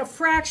cost. At a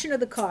fraction of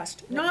the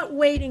cost, not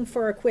waiting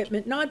for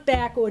equipment, not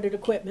back-ordered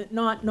equipment,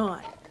 not.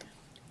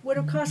 Would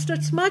have cost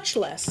us much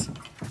less.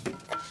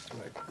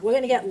 We're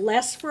gonna get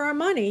less for our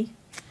money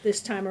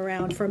this time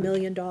around for $1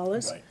 million.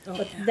 Right.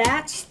 But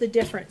that's the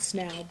difference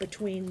now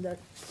between the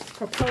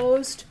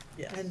proposed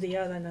Yes. and the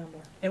other number.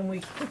 And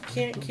we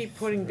can't keep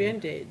putting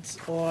Band-Aids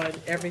on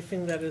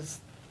everything that is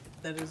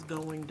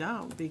going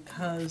down,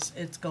 because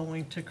it's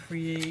going to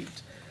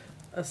create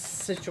a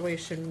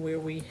situation where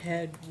we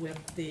had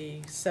with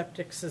the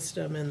septic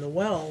system and the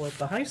well at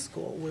the high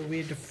school, where we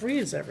had to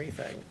freeze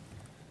everything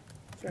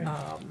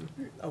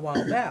a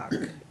while back.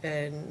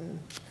 And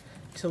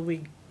till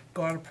we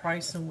got a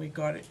price and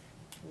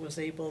was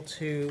able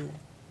to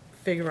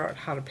figure out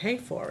how to pay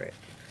for it.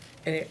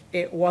 And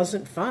it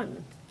wasn't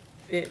fun.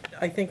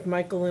 I think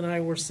Michael and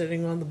I were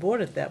sitting on the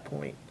board at that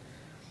point,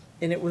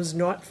 and it was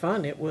not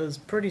fun. It was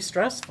pretty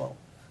stressful.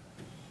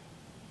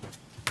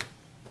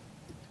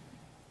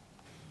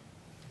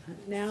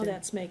 Now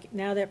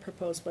that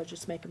proposed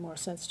budget's making more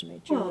sense to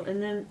me, Julie. Well,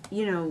 and then,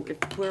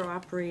 if we're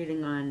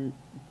operating on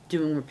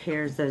doing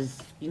repairs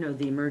as,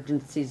 the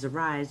emergencies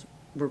arise,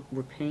 we're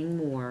paying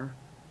more.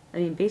 I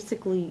mean,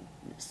 basically,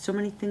 so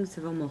many things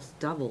have almost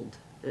doubled.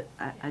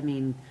 I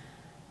mean,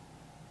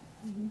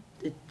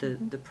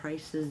 the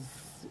prices,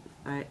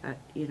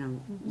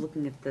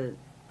 looking at the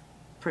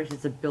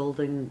prices of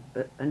building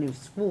a new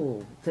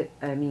school,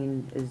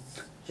 is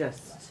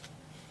just.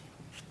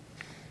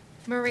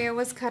 Maria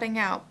was cutting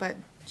out, but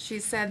she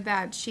said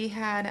that she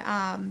had,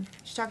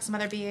 she talked to some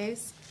other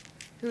BAs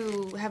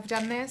who have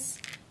done this,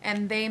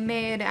 and they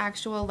made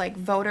actual,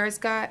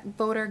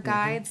 voter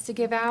guides to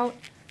give out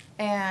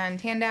and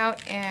hand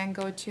out and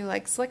go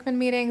to, selectmen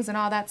meetings and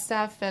all that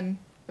stuff, and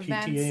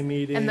events. PTA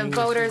meetings. And the you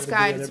voters gotta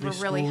be at guides were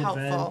every really school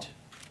helpful. event.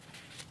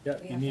 Yeah,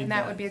 you need And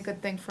that would be a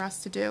good thing for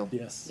us to do.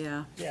 Yes.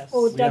 Yeah.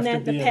 Well, we've We done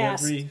have that to in the be at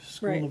past. every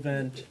school Right.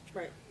 event.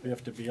 Right. We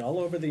have to be all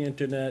over the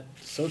internet,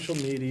 social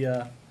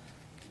media,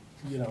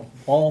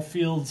 ball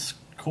fields,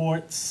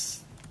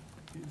 courts,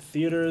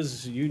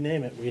 theaters, you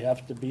name it, we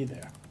have to be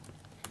there.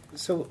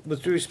 So,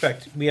 with due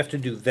respect, we have to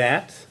do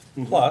that,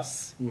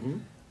 plus,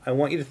 I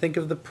want you to think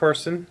of the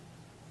person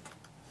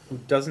who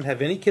doesn't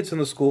have any kids in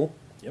the school,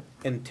 Yep.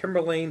 and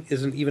Timberlane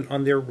isn't even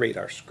on their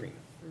radar screen.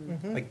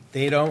 Like,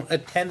 they don't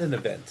attend an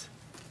event.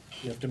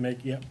 We have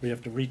to we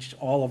have to reach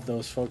all of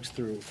those folks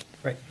through,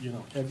 Right.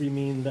 every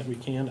mean that we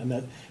can,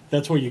 and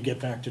that's where you get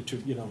back to,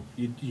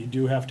 you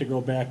do have to go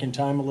back in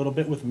time a little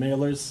bit with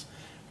mailers.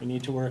 We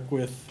need to work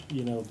with,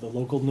 the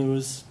local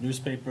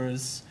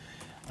newspapers,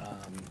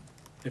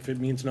 if it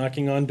means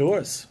knocking on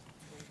doors.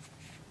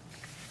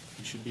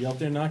 You should be out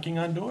there knocking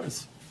on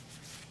doors.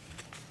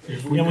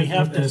 If we And we could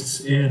have put to- this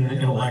in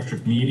an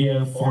electric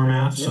media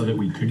format so that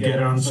we could get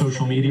it on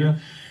social media,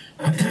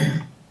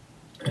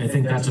 I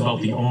think that's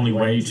about the only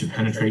way to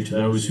penetrate to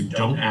those who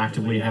don't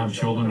actively have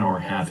children or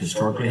have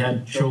historically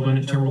had children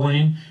at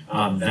Timberlane.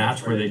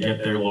 That's where they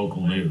get their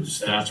local news.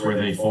 That's where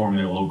they form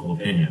their local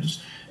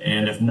opinions.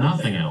 And if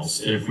nothing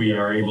else, if we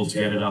are able to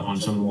get it up on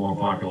some of the more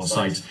popular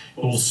sites,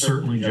 it will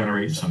certainly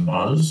generate some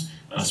buzz,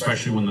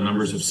 especially when the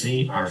numbers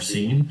are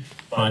seen.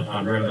 But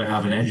I'd rather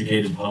have an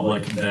educated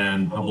public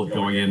than public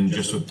going in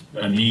just with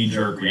a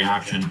knee-jerk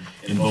reaction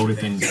and voting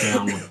things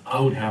down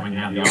without having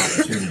had the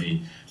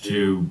opportunity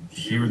to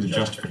hear the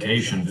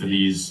justification for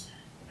these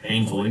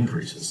painful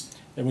increases.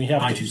 And we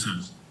have My to. 2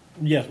 cents.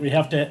 Yes, we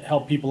have to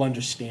help people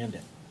understand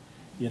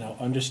it,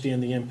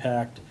 understand the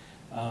impact,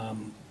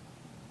 and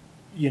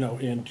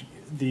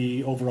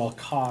the overall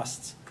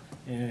costs,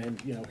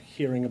 and,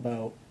 hearing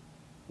about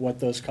what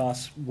those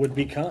costs would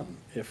become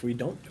if we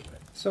don't do it.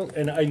 So,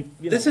 And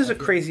this is a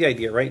crazy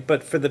idea, right?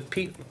 But for the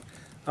people,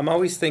 I'm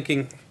always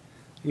thinking,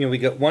 we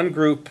got one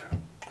group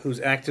who's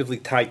actively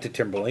tied to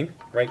Timberlane,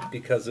 right,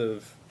 because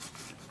of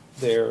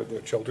their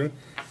children,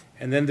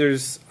 and then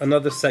there's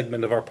another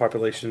segment of our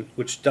population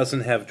which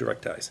doesn't have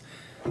direct ties.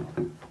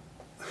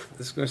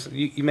 This is gonna,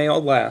 you may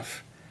all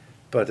laugh,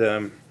 but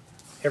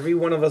every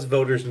one of us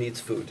voters needs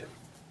food.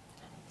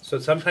 So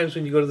sometimes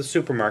when you go to the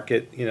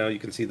supermarket, you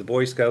can see the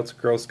Boy Scouts,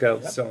 Girl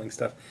Scouts selling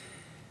stuff.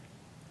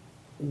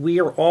 We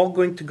are all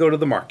going to go to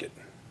the market,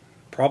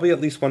 probably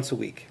at least once a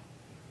week.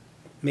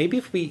 Maybe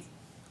if we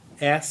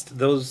asked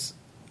those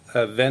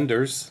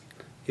vendors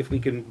if we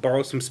can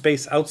borrow some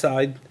space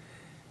outside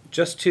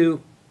just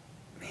to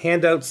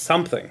hand out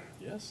something.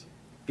 Yes.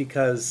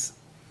 Because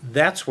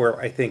that's where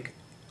I think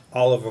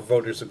all of our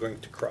voters are going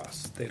to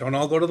cross. They don't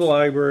all go to the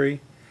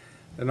library.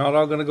 They're not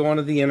all going to go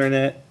onto the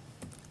internet.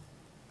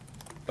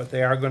 But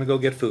they are going to go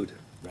get food.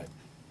 Right.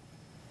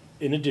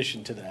 In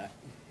addition to that,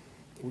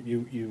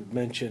 you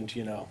mentioned,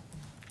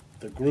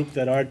 the group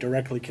that are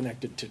directly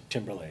connected to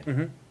Timberlane.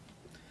 Mm-hmm.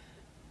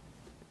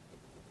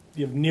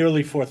 You have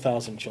nearly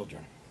 4,000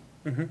 children.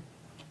 Mm-hmm.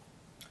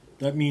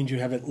 That means you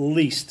have at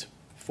least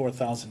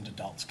 4,000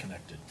 adults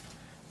connected.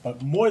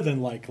 But more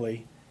than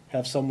likely,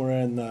 have somewhere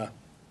in the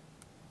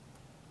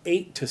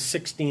 8,000 to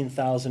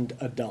 16,000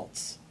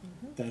 adults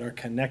that are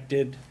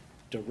connected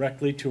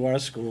directly to our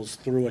schools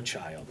through a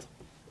child.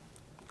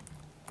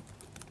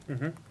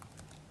 Mm-hmm.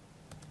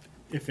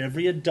 If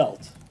every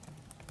adult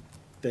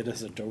that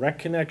has a direct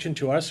connection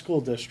to our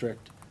school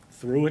district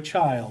through a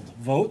child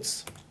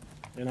votes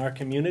in our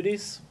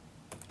communities,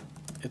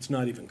 it's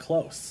not even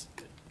close,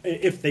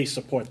 if they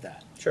support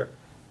that. Sure.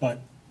 But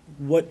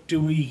what do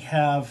we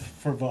have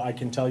for vote? I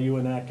can tell you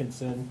in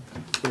Atkinson,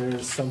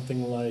 there's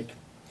something like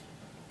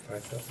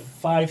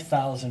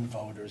 5,000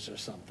 voters or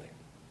something,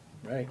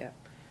 right? Yeah.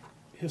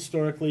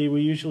 Historically,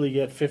 we usually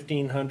get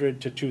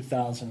 1,500 to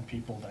 2,000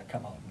 people that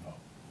come out and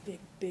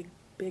vote.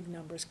 Big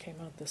numbers came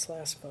out this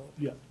last vote.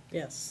 Yeah.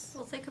 Yes.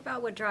 Well, think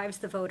about what drives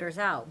the voters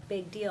out.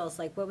 Big deals,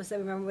 like what was that?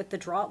 Remember with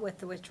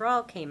the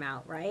withdrawal came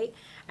out, right?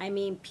 I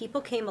mean, people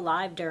came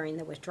alive during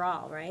the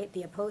withdrawal, right?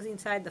 The opposing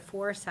side, the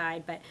for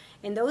side, but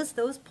and those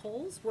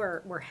polls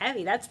were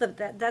heavy. That's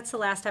the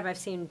last time I've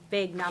seen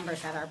big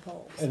numbers at our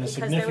polls. And a because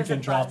there was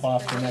significant buzz drop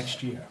off for the it.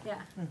 next year,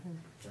 Yeah.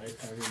 right?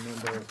 I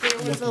remember.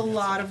 There was a looking at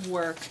lot that. of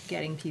work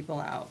getting people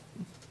out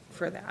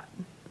for that.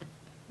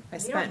 I don't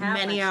spent have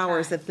many much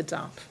hours time. at the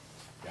dump,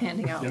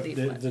 handing out The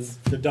leaflets.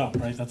 dump,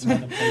 right? That's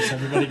another place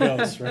everybody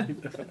goes,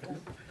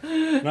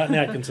 right? Not in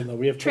Atkinson, though.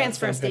 We have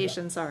Transfer trash pickup.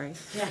 station, sorry.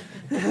 Yeah.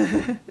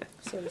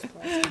 So does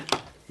plastic.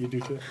 You do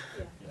too?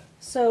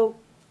 So,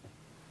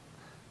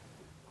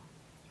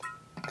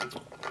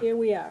 here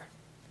we are.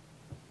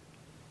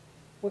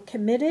 We're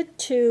committed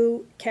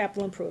to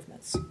capital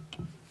improvements,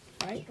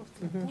 right?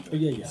 Oh,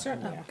 yeah.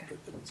 Certainly are.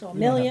 So We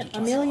don't have to a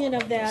talk million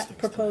about of those that things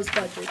proposed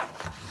budget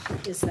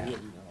is that.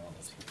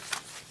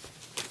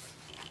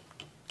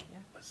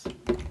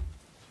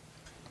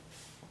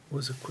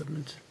 Was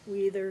equipment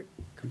We either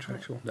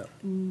contractual? No.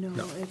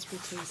 No, it's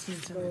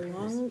replacements. Go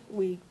along,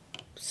 we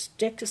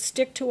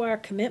stick to our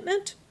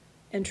commitment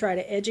and try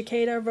to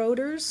educate our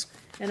voters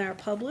and our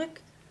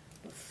public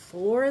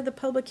before the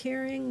public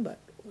hearing, but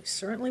we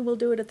certainly will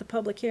do it at the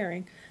public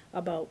hearing,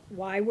 about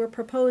why we're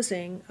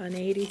proposing an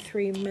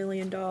 $83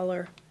 million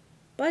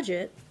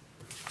budget,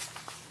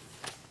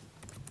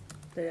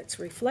 that it's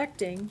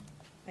reflecting.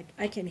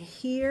 I can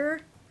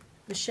hear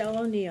Michelle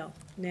O'Neill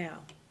now.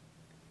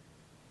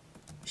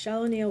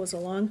 Michelle O'Neill was a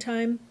long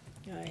time,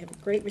 I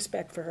have great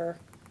respect for her,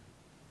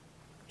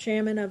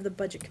 chairman of the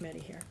budget committee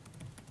here.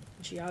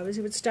 She always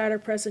would start her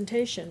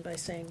presentation by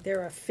saying,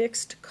 there are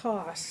fixed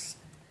costs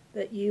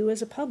that you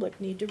as a public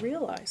need to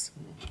realize.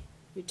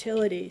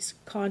 Utilities,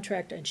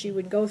 contract, and she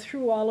would go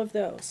through all of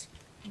those,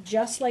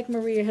 just like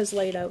Maria has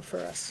laid out for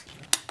us.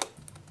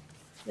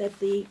 That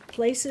the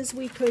places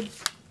we could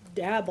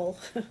dabble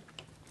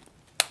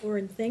were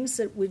in things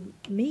that would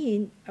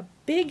mean a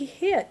big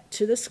hit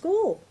to the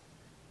school.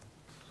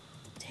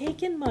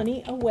 Taking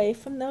money away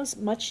from those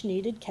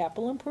much-needed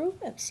capital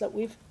improvements that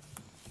we've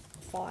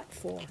fought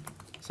for.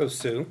 So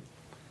Sue,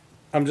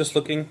 I'm just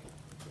looking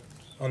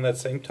on that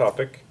same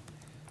topic.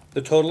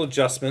 The total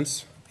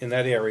adjustments in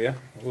that area,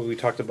 where we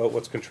talked about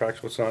what's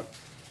contractual, what's not.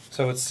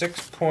 So it's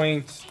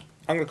I'm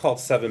gonna call it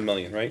 7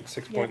 million, right?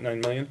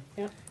 6.9 million?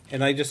 Yeah.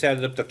 And I just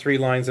added up the 3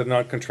 lines of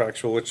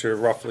non-contractual, which are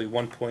roughly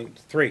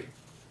 1.3.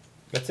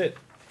 That's it.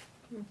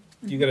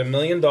 You got $1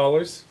 million.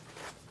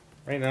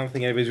 Right now, I don't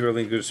think anybody's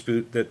really going to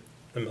dispute that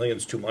 $1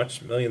 million's too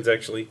much. $1 million's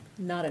actually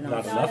Not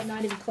enough.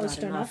 Not even close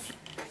to enough.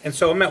 And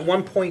so I'm at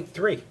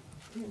 1.3.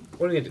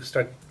 What are you going to do?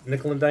 Start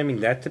nickel and diming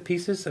that to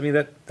pieces? I mean,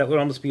 that would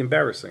almost be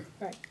embarrassing.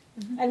 Right.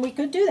 And we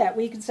could do that.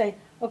 We could say,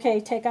 okay,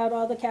 take out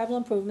all the capital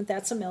improvement,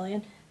 that's $1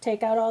 million.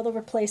 Take out all the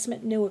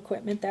replacement new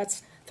equipment,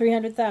 that's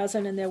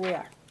 300,000, and there we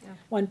are.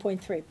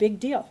 1.3, big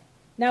deal.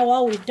 Now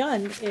all we've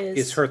done is.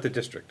 It's hurt the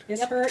district.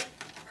 Is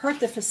hurt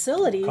the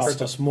facilities.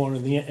 Cost us more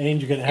in the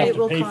end, you're gonna have It to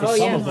will pay for cost-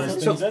 some of yeah.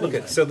 those So, things anyway.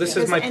 okay, so this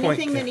is my point.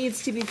 Anything that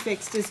needs to be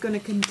fixed is gonna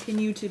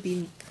continue to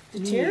be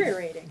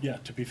Deteriorating. Yeah,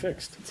 to be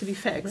fixed.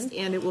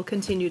 and it will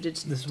continue to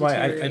This is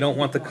why I don't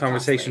want the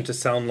conversation to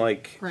sound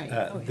like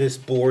Right. this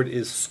board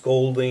is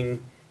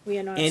scolding We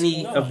are not.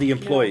 any of the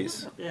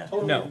employees.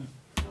 No.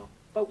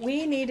 But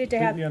we needed to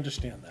have, We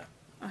understand that.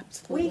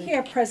 we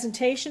hear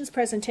presentations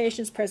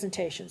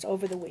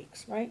over the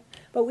weeks, right?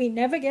 But we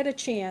never get a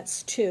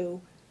chance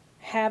to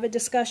have a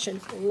discussion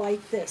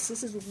like this.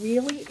 This is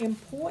really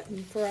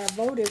important for our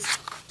voters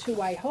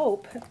to, I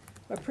hope,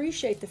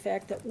 appreciate the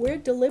fact that we're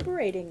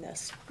deliberating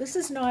this. This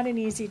is not an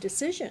easy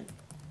decision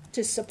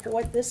to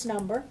support this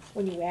number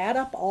when you add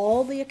up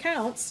all the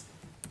accounts.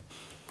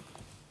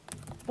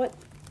 But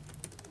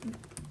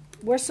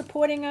we're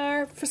supporting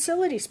our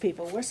facilities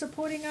people, we're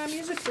supporting our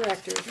music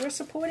directors, we're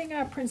supporting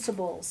our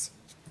principals,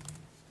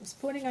 we're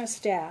supporting our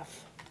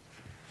staff.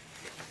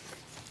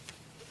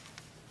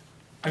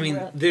 I mean,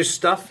 there's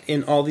stuff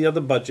in all the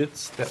other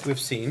budgets that we've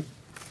seen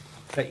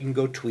that you can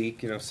go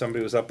tweak. You know, if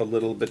somebody was up a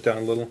little, bit down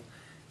a little.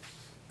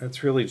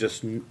 That's really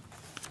just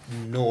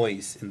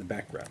noise in the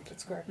background.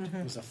 That's correct.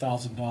 It was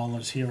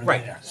 $1,000 here and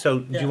Right. there. So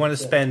do you want to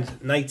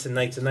spend nights and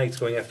nights and nights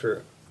going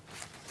after,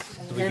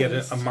 do we get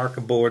a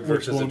marker board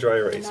versus a dry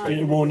erase?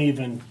 It won't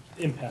even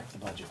impact the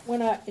budget. We're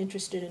not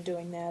interested in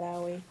doing that,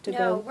 are we? To No,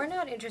 go, we're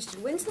not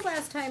interested. When's the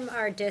last time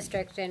our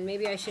district, and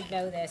maybe I should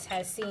know this,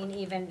 has seen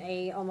even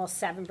a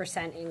almost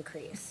 7%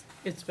 increase?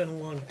 It's been a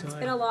long It's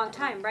been a long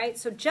time, right?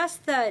 So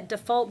just the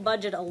default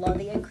budget alone,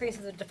 the increase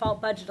of the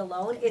default budget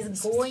alone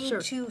is going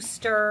to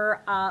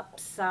stir up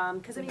some,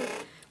 because I mean,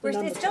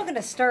 it's still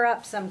gonna stir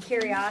up some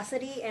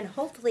curiosity, and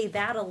hopefully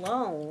that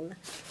alone.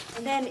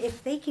 And then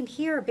if they can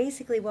hear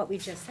basically what we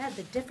just said,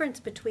 the difference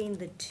between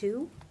the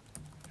two,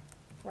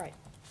 right.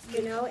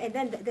 you know, and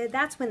then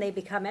that's when they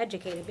become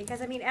educated.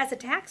 Because I mean, as a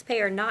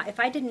taxpayer, if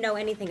I didn't know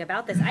anything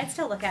about this, I'd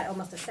still look at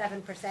almost a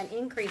 7%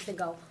 increase and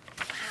go,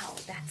 wow,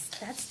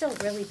 that's still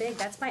really big.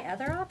 That's my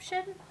other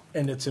option.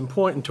 And it's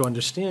important to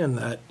understand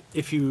that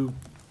if you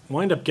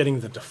wind up getting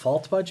the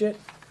default budget,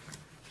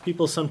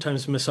 people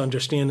sometimes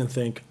misunderstand and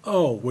think,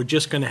 oh, we're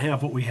just gonna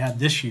have what we had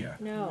this year.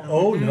 No.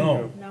 Oh,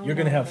 no. No, You're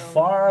gonna no, have no.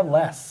 far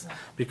less,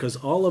 because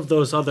all of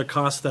those other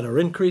costs that are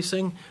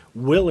increasing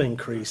will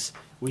increase.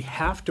 We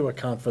have to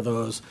account for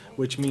those,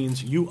 which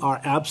means you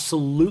are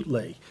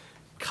absolutely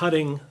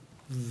cutting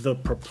the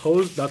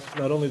proposed,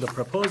 not only the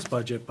proposed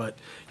budget, but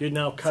you're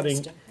now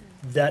cutting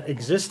that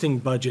existing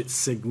budget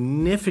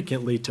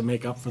significantly to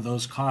make up for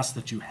those costs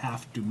that you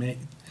have to make,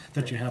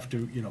 that you have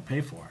to, pay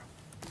for.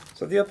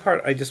 So the other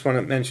part I just want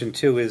to mention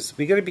too is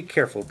we got to be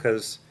careful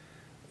because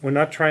we're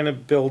not trying to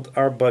build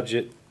our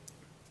budget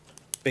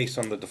based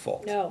on the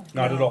default. No.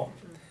 Not at all.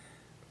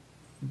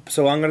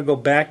 So I'm going to go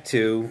back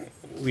to,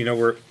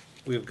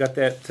 we've got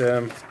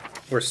that,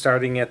 we're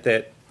starting at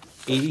that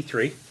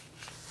 83.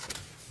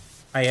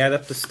 I add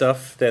up the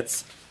stuff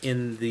that's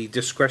in the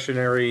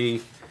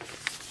discretionary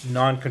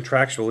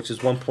non-contractual, which is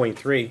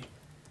 1.3,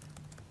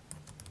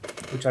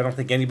 which I don't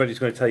think anybody's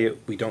going to tell you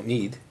we don't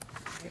need.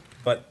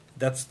 But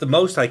that's the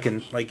most I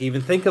can,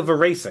 even think of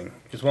erasing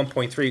is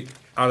 1.3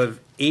 out of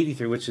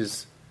 83, which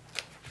is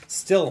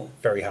still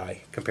very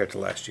high compared to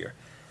last year.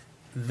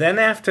 Then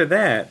after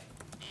that,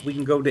 we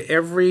can go to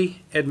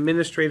every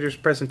administrator's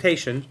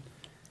presentation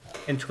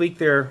and tweak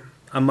their,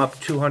 I'm up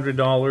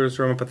 $200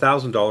 or I'm up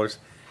 $1,000,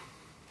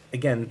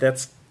 again,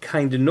 that's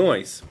kind of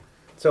noise.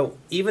 So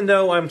even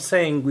though I'm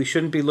saying we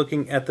shouldn't be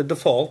looking at the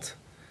default,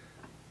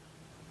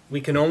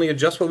 we can only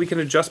adjust what we can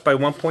adjust by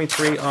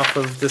 1.3 off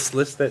of this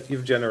list that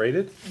you've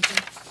generated,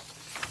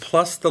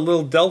 plus the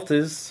little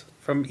deltas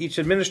from each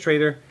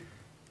administrator,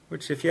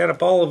 which if you add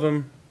up all of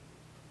them,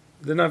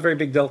 they're not very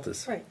big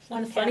deltas. Right.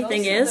 One funny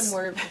thing Most of is, them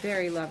were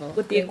very level.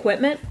 with the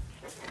equipment,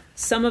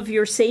 some of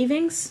your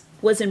savings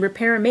was in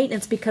repair and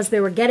maintenance because they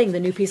were getting the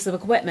new piece of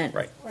equipment.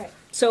 Right. Right.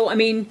 So, I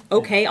mean,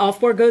 okay, I'll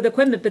forego the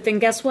equipment, but then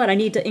guess what? I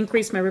need to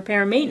increase my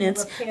repair and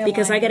maintenance Repair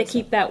because I line gotta goes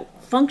keep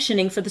that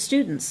functioning for the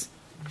students.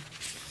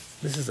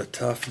 This is a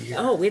tough year.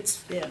 Oh, it's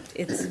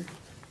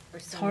For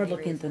so hard many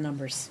looking at the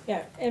numbers.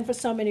 Yeah, and for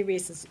so many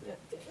reasons,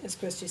 as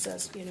Christie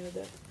says, you know,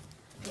 the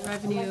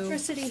Revenue.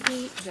 electricity,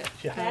 heat,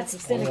 Yeah.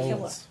 that's been a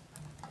killer.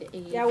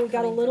 Yeah, we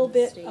got a little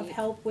bit of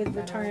help with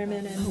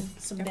retirement and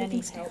some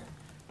Benny's help,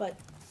 but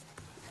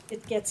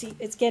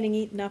it's getting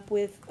eaten up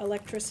with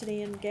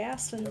electricity and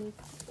gas and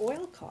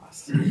oil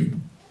costs.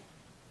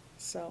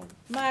 So,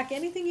 Mark,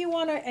 anything you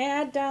want to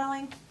add,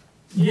 darling?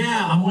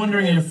 Yeah, I'm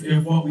wondering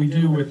if what we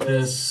do with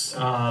this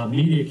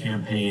media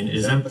campaign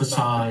is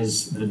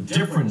emphasize the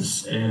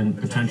difference in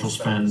potential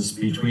spends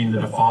between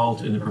the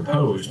default and the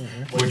proposed,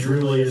 which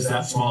really is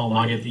that small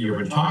nugget that you've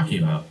been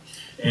talking about.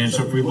 And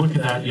so if we look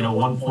at that, you know,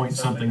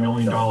 $1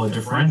 million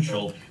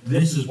differential,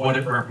 this is what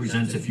it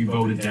represents if you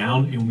vote it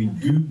down, and we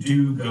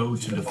do go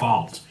to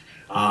default.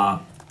 I'm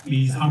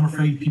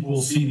afraid people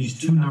will see these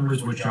two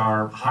numbers, which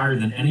are higher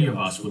than any of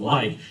us would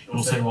like, and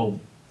will say, well,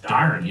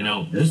 darn, you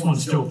know, this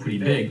one's still pretty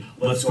big,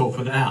 let's go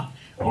for that.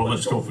 Or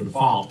let's go for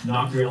default,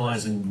 not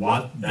realizing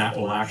what that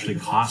will actually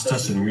cost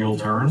us in real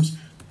terms.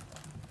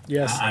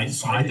 Yes.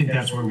 So I think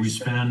that's where we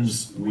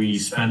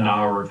spend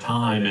our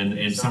time,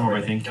 and some of,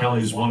 I think,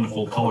 Kelly's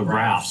wonderful color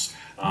graphs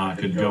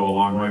could go a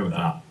long way with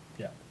that.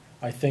 Yeah,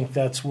 I think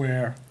that's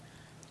where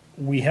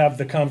we have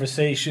the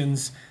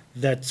conversations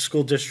that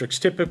school districts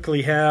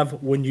typically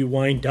have when you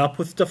wind up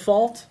with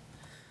default,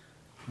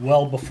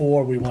 well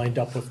before we wind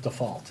up with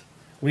default.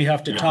 We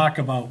have to talk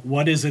about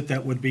what is it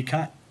that would be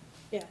cut.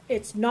 Yeah,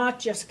 it's not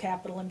just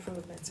capital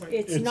improvements.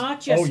 It's It's- not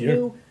just you're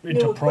new into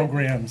equipment.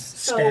 programs,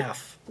 So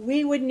staff.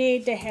 we would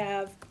need to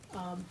have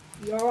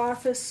your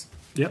office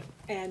Yep.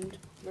 and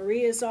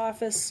Maria's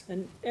office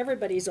and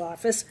everybody's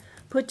office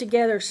put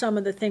together some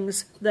of the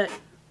things that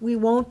we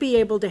won't be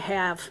able to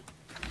have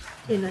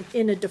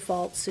in a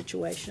default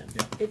situation.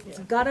 It's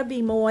gotta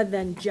be more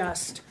than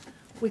just,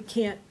 we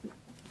can't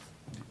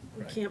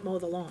mow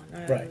the lawn.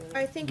 Right.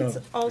 I think it's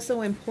also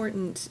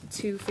important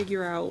to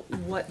figure out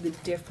what the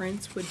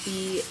difference would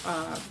be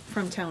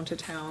from town to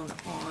town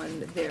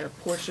on their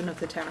portion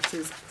of the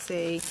taxes.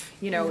 Say,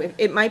 you know,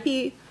 it might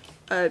be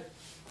a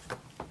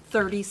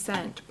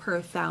 30-cent per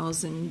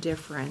 1,000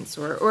 difference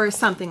or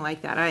something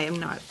like that. I am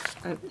not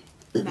a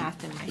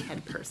math in my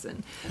head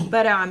person.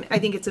 But I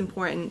think it's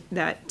important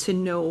that to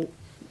know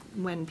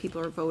when people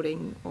are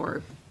voting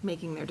or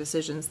making their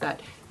decisions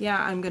that,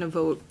 yeah, I'm going to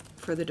vote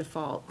for the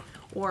default,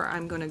 or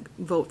I'm going to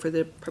vote for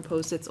the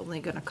proposed, it's only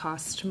going to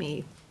cost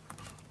me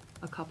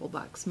a couple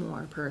bucks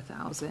more per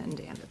 1,000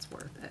 and it's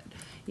worth it.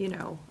 You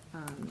know,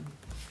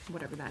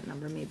 whatever that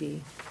number may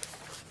be.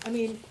 I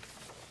mean,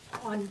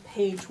 on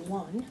page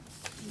 1,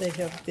 They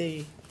have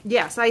the.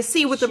 Yes, I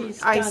see what the, She's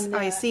done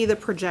I that. see the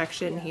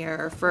projection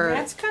here for.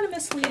 that's kind of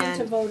misleading to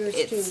and voters too.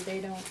 it's- They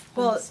don't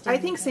Well, I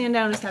understand think that.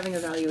 Sandown is having a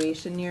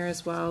valuation year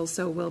as well,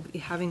 so we'll be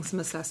having some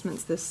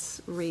assessments.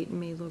 This rate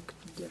may look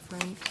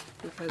different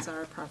because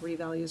our property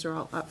values are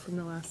all up from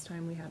the last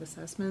time we had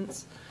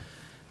assessments.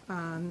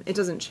 It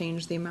doesn't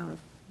change the amount of,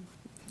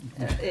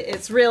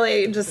 it's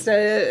really just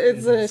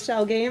it's a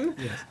shell game.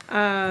 We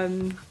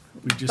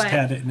just but-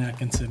 had it in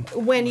Atkinson.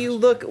 When you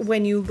look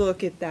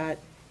at that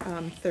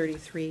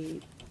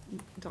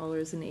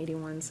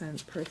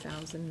 $33.81 per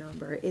 1,000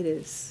 number, it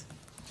is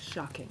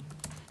shocking.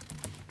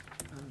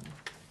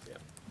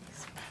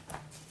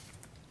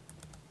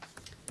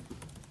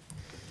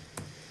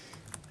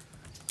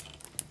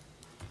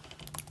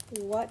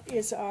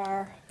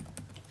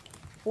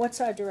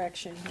 What's our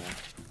direction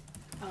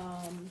here?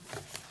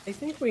 I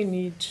think we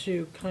need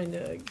to kind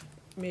of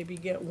maybe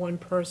get one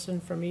person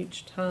from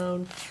each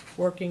town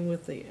working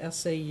with the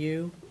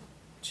SAU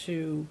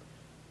to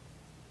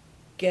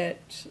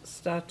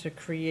start to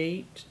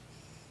create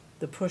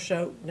the push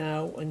out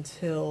now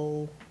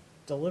until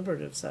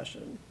deliberative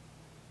session.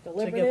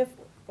 Deliberative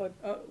or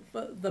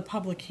The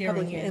public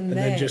hearing hearing. and And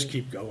then then, just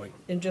keep going.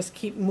 and just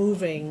keep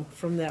moving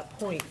from that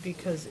point,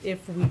 because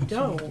if we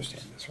don't,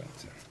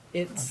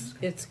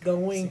 it's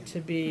going to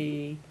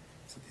be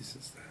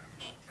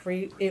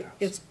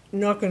it's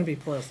not gonna be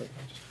pleasant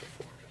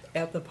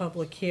at the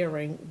public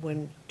hearing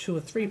when 2 or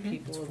 3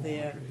 people are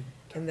there,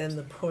 and then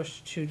the push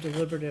to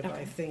deliberative,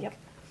 I think. Yep.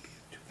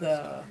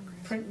 The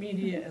print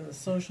media and the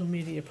social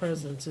media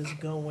presence is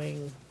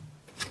going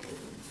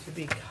to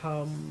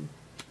become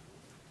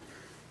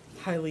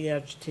highly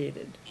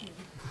agitated.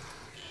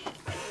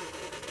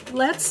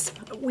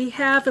 we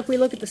have, if we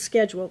look at the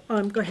schedule,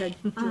 go ahead.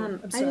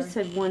 I'm I sorry. just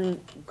had one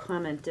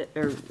comment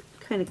or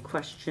kind of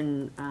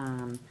question.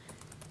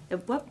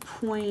 At what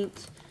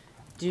point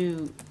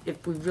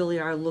if we really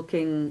are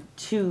looking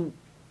to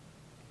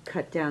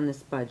cut down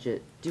this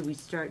budget, do we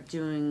start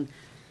doing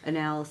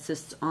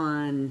analysis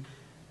on,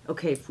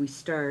 okay, if we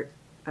start,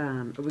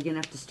 are we gonna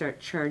have to start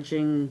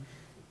charging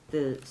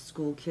the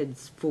school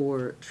kids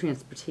for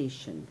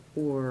transportation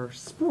or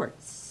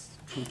sports,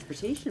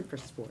 transportation for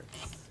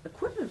sports,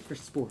 equipment for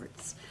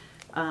sports?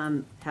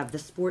 Have the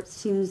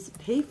sports teams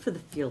pay for the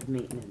field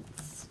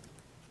maintenance?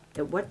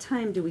 At what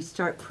time do we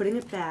start putting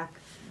it back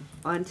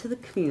onto the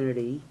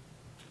community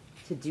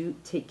to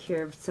take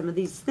care of some of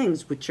these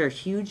things, which are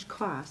huge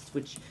costs,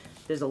 which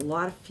there's a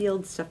lot of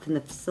field stuff in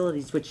the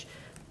facilities, which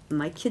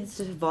my kids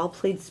have all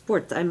played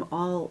sports. I'm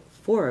all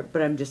for it,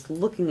 but I'm just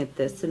looking at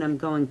this and I'm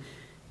going,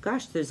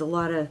 gosh, there's a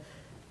lot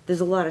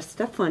of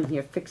stuff on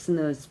here fixing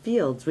those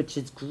fields, which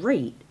is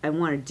great. I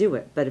want to do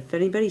it. But if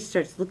anybody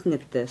starts looking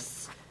at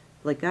this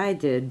like I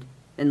did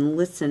and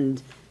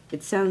listened,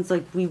 it sounds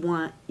like we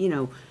want,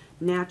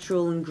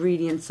 natural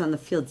ingredients on the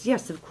fields.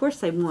 Yes, of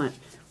course I want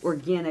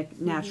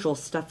organic, natural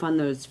stuff on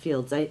those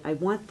fields. I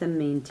want them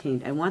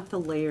maintained. I want the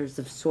layers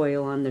of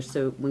soil on there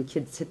so when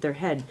kids hit their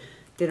head,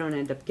 they don't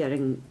end up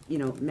getting,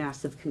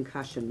 massive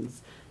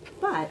concussions.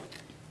 But,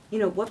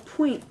 what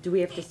point do we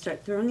have to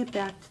start throwing it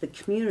back to the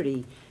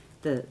community,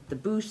 the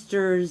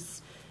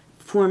boosters,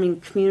 forming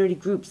community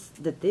groups,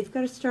 that they've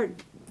got to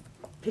start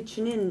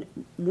pitching in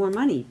more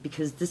money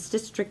because this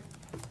district,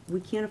 we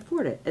can't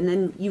afford it. And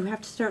then you have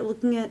to start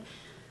looking at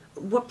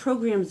what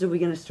programs are we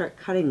going to start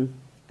cutting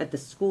at the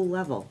school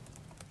level.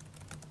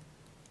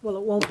 Well,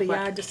 it won't be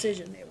our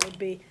decision, it would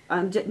be,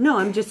 I'm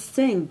just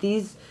saying,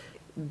 this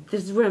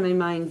is where my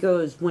mind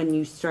goes when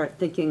you start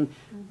thinking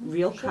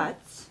real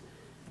cuts,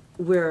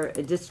 where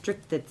a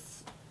district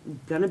that's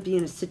gonna be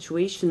in a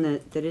situation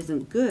that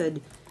isn't good,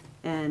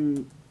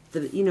 and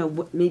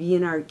maybe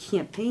in our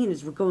campaign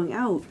as we're going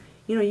out,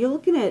 you're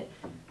looking at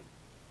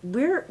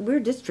we're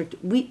district,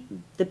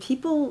 the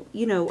people,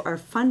 are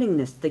funding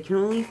this, they can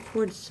only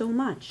afford so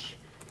much.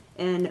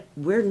 And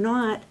we're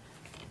not,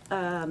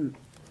 an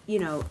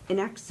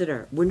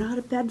Exeter. We're not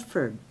a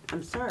Bedford.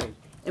 I'm sorry.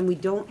 And we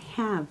don't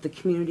have the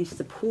community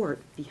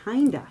support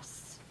behind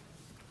us.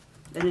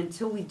 And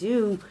until we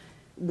do,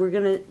 we're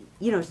going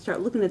to, start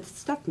looking at the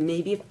stuff.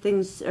 Maybe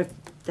if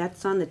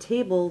that's on the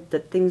table,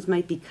 that things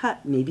might be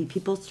cut. Maybe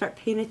people start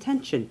paying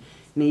attention.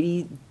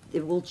 Maybe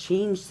it will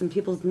change some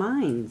people's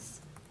minds.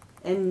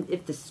 And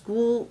if the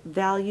school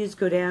values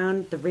go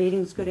down, the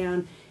ratings go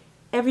down,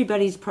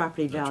 everybody's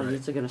property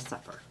values are going to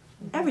suffer.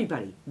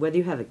 Everybody, whether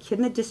you have a kid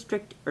in the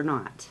district or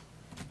not.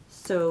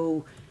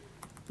 So,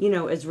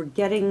 as we're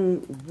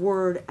getting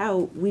word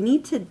out, we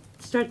need to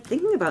start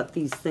thinking about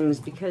these things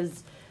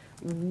because,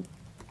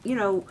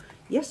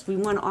 yes, we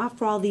want to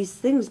offer all these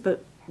things,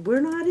 but we're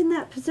not in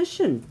that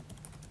position.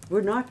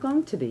 We're not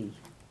going to be.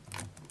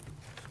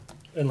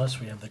 Unless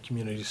we have the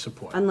community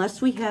support.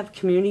 Unless we have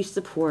community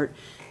support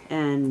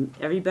and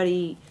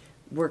everybody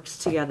works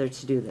together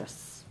to do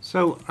this.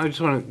 So I just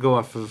want to go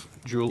off of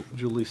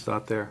Julie's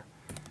thought there.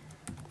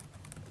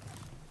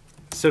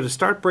 So to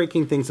start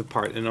breaking things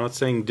apart, and I'm not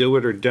saying do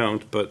it or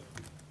don't, but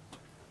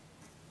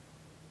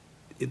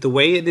the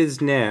way it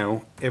is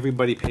now,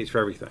 everybody pays for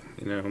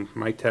everything.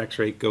 My tax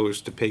rate goes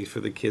to pay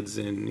for the kids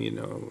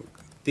in,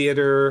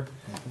 theater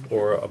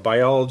or a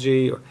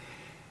biology,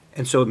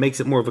 and so it makes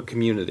it more of a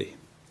community.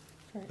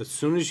 As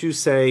soon as you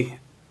say,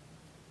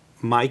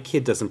 my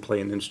kid doesn't play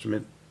an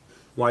instrument,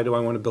 why do I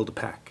want to build a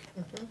pack?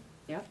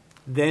 Yep.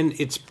 Then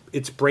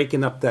it's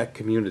breaking up that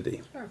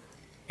community. Sure.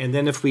 And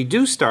then if we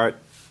do start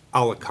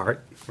a la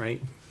carte,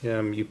 right?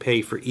 You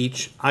pay for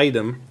each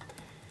item.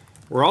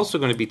 We're also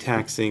going to be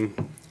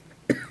taxing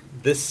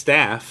this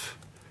staff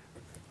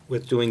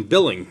with doing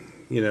billing,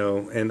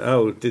 and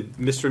did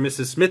Mr. and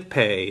Mrs. Smith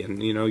pay?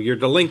 And, you're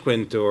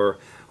delinquent or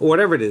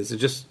whatever it is.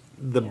 It's just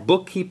the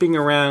bookkeeping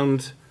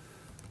around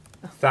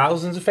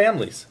thousands of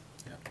families.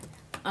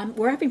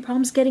 We're having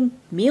problems getting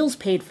meals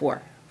paid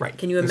for. Right.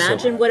 Can you And so-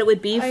 imagine what it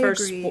would be I for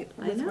agree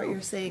with know. what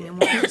you're saying, and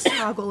we'll just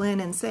toggle in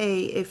and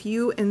say, if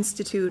you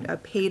institute a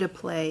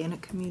pay-to-play in a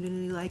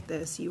community like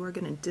this, you are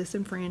going to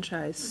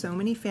disenfranchise so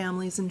many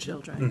families and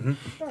children.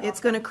 It's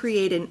going to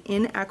create an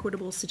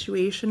inequitable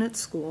situation at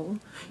school.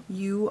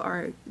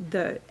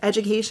 The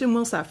education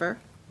will suffer.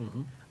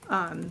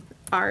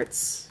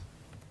 Arts,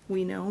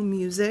 we know,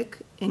 music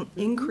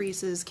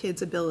increases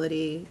kids'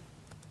 ability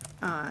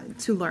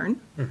to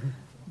learn.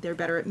 They're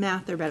better at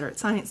math, they're better at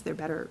science, they're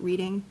better at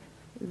reading.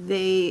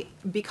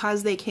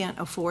 Because they can't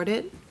afford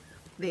it,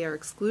 they are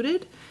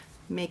excluded,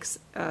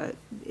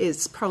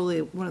 is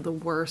probably one of the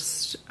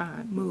worst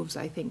moves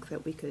I think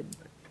that we could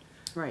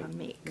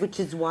make. Which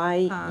is why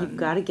you've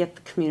got to get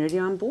the community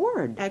on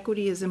board.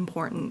 Equity is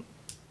important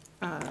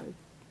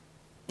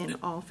in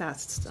all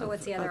facets So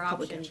what's the other of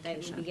public option? That we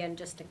education. begin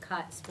just to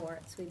cut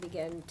sports, we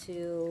begin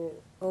to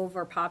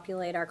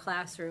overpopulate our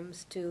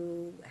classrooms,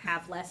 to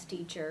have less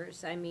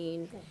teachers. I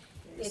mean,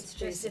 It's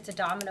just, it's a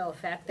domino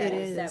effect that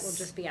will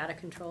just be out of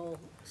control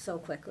so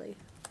quickly.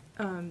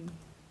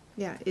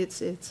 Yeah, it's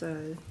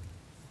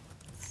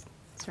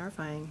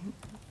terrifying.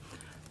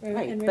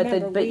 Right, And but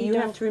remember, but we you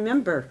have don't- to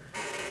remember,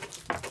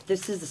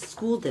 this is a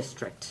school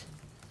district.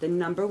 The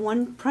number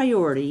one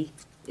priority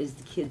is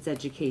the kids'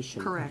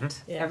 education.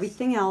 Correct. Yes.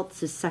 Everything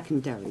else is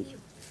secondary.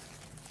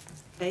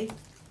 Okay?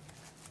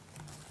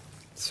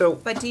 So,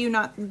 But do you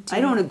not?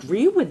 I don't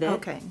agree with it.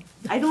 Okay.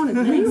 I don't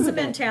agree It's with the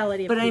it.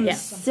 mentality of But I'm people.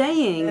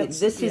 saying, That's-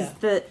 this is yeah.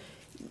 the,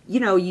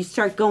 you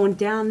start going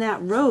down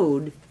that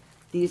road,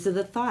 these are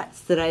the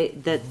thoughts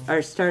that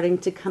are starting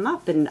to come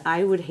up, and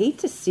I would hate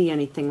to see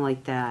anything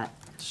like that.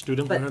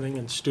 Student But learning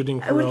and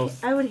student I would,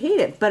 growth. I would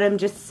hate it, but I'm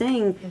just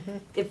saying,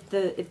 if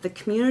the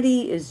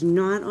community is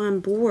not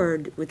on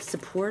board with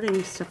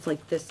supporting stuff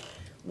like this,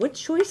 what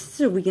choices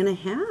are we gonna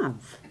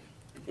have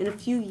in a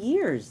few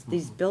years?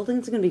 These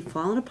buildings are gonna be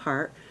falling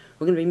apart,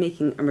 we're gonna be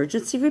making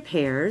emergency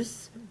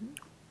repairs,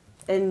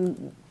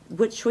 and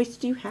what choice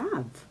do you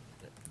have?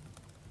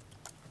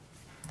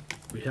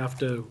 We have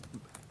to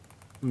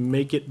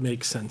make it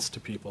make sense to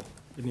people.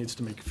 It needs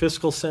to make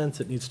fiscal sense,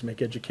 it needs to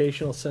make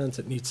educational sense,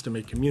 it needs to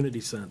make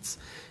community sense.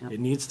 Yep. It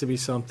needs to be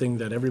something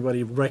that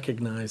everybody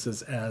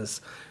recognizes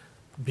as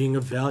being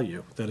of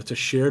value, that it's a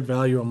shared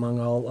value among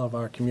all of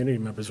our community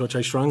members, which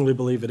I strongly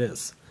believe it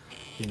is.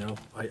 You know,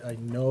 I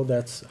know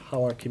that's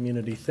how our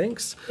community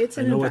thinks. It's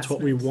an I know it's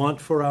what we investment.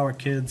 want for our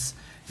kids,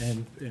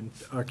 and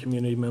our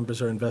community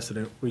members are invested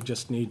in it. We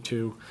just need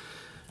to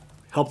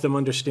help them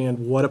understand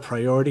what a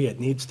priority it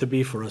needs to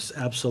be for us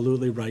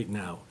absolutely right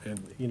now.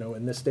 And, you know,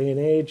 in this day and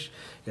age,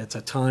 it's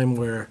a time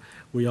where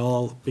we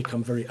all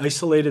become very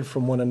isolated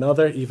from one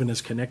another, even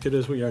as connected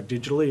as we are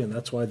digitally, and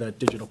that's why that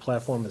digital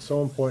platform is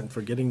so important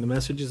for getting the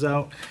messages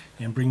out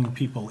and bringing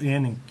people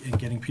in and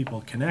getting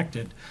people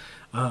connected.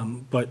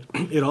 But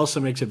it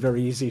also makes it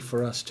very easy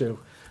for us to,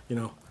 you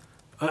know,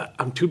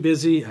 I'm too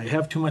busy, I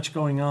have too much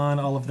going on,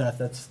 all of that.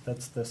 That's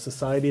the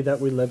society that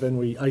we live in.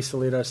 We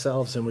isolate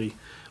ourselves and we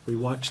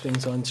watch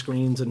things on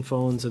screens and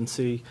phones and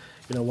see,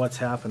 you know, what's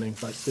happening.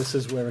 But this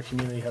is where a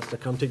community has to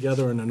come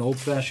together in an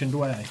old-fashioned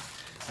way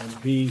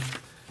and be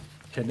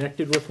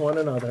connected with one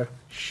another,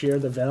 share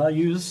the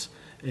values,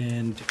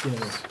 and, you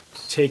know,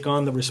 take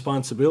on the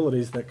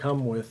responsibilities that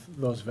come with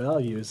those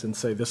values and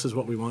say, this is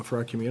what we want for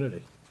our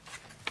community.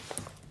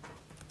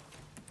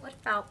 What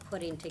about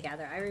putting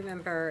together? I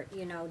remember,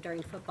 you know,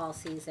 during football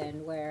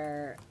season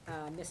where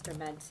Mr.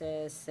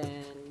 Mensis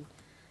and,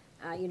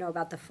 you know,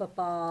 about the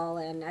football,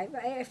 and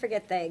I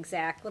forget the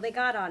exact, well, they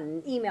got on,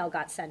 an email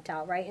got sent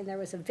out, right? And there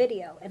was a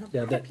video, and a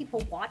Yeah, lot that- of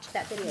people watched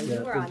that video. Yeah,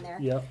 You were on there.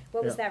 yeah,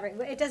 What was yeah.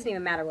 that? It doesn't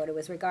even matter what it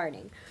was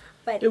regarding.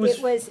 But It was-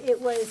 it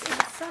was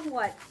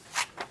somewhat,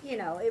 you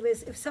know, it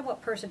was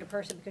somewhat person to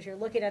person, because you're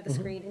looking at the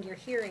screen and you're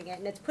hearing it,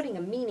 and it's putting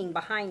a meaning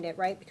behind it,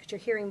 right? Because you're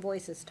hearing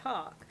voices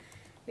talk.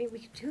 I mean, we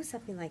could do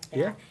something like that.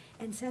 Yeah.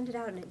 And send it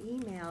out in an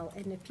email,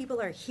 and if people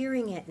are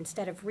hearing it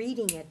instead of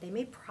reading it, they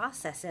may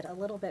process it a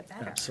little bit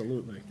better.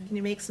 Absolutely. Can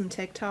you make some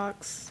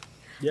TikToks?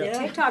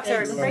 Yeah. TikToks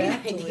are a great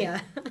Exactly.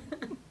 idea.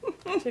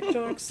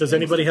 TikToks. Does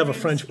anybody have a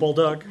French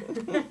bulldog?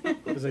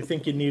 Because I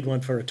think you need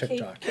one for a Kate,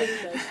 TikTok. Kate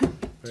does.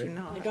 Do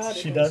not. You got it.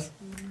 She does?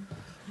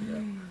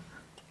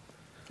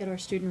 Get our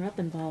student rep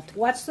involved.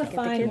 What's the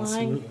fine kids.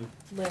 line,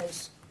 Absolutely.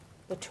 Liz,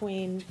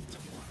 between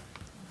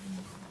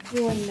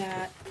doing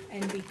that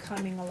and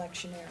becoming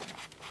electioneering?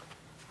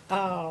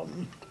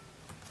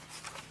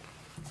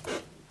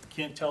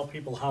 Can't tell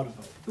people how to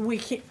vote. We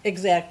can't,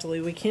 exactly,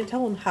 we can't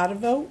tell them how to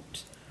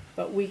vote,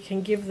 but we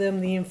can give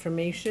them the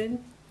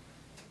information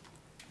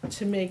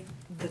to make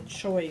the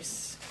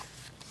choice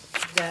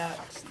that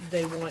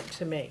they want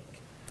to make.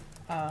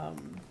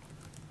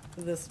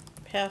 This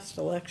past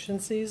election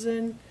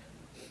season,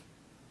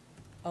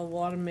 a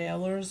lot of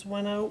mailers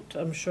went out,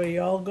 I'm sure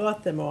you all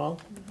got them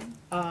all.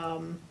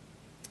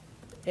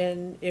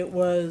 And it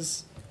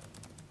was,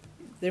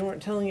 they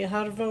weren't telling you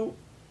how to vote,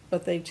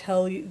 but they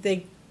tell you,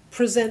 they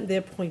present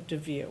their point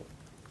of view.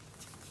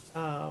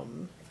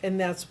 And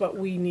that's what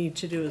we need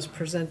to do, is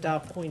present our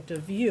point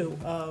of view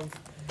of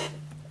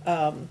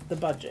the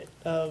budget,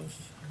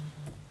 of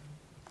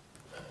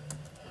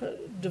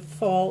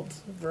default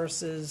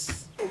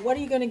versus, What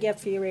are you gonna get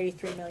for your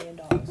 $83 million?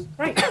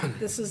 right,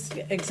 this is,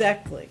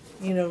 exactly,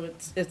 you know,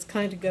 it's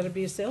kind of gotta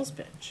be a sales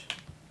pitch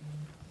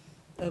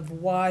of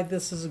why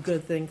this is a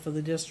good thing for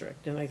the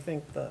district. And I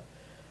think a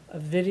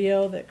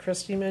video that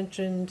Christy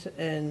mentioned,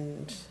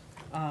 and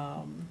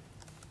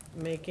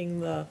making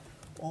the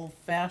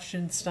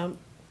old-fashioned stump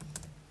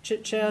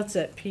chit-chats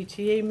at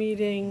PTA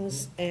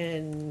meetings,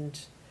 and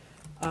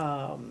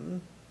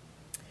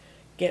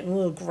getting a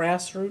little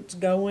grassroots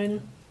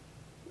going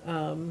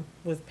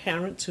with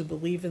parents who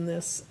believe in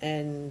this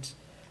and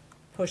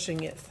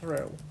pushing it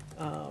through.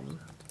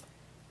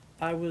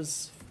 I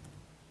was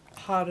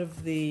part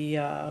of the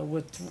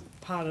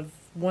part of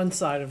one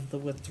side of the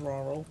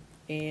withdrawal,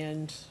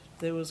 and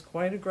there was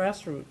quite a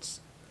grassroots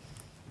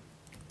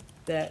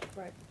that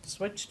Right.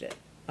 switched it.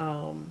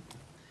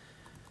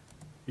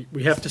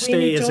 We have to stay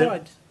Sweeney as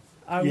Todd,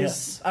 it.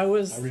 Yes, I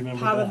was I remember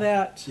part of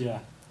that Yeah.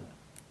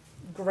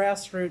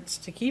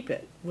 grassroots to keep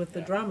it with the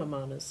Yeah. drama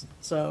mamas,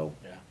 so,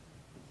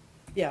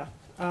 Yeah.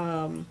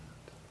 yeah.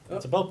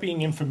 It's about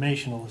being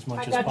informational as I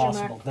much as got you, Mark.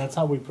 possible. That's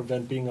how we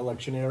prevent being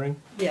electioneering.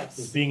 Yes.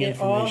 Is being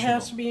It all has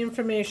informational. to be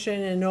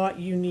information and not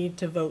you need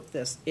to vote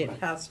this. It Right.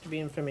 has to be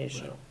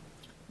informational.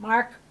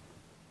 Mark?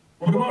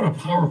 What about a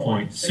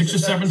PowerPoint, 6 or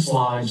 7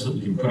 slides that we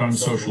can put on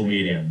social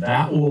media?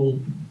 That will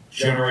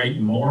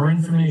generate more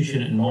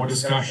information and more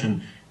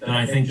discussion than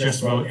I think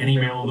just about any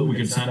email that we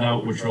could send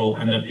out, which will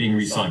end up being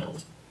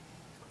recycled.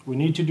 We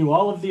need to do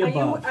all of the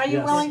above. Are you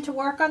yes. willing to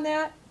work on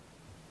that?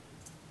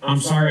 I'm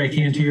sorry, I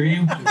can't hear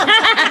you.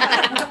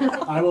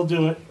 I will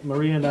do it.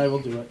 Maria and I will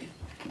do it.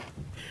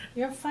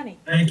 You're funny.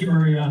 Thank you,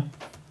 Maria.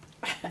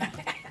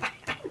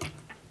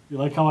 You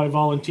like how I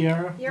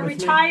volunteer? You're with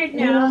me? retired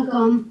You're now,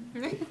 welcome.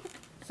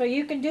 so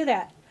you can do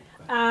that.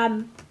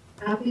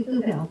 Happy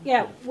to help.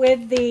 Yeah,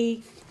 with the,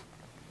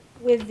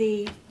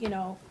 you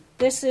know,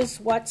 this is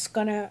what's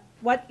gonna,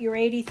 what your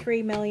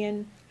 83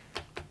 million,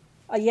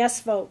 a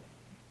yes vote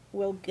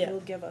will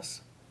give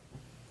us.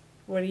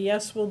 What a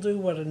yes will do,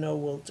 what a no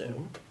will do.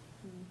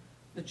 Mhm.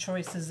 The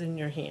choice is in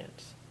your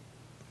hands,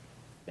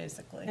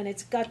 basically. And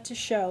it's got to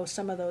show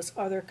some of those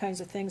other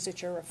kinds of things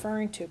that you're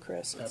referring to,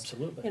 Chris. It's,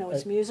 Absolutely. you know,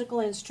 it's musical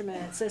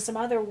instruments, there's some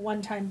other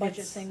one-time budget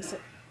It's- things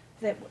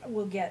that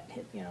will get,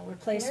 you know,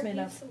 replacement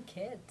Interview of. some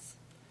kids.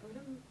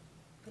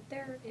 Put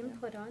their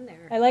input on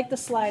there. I like the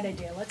slide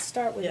idea, let's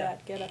start with Yeah.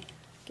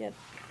 that,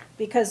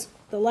 because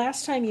the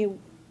last time you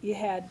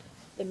had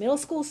the middle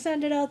school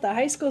send it out, the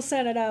high school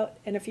sent it out,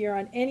 and if you're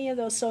on any of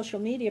those social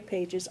media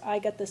pages, I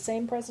got the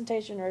same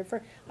presentation,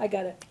 I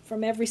got it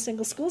from every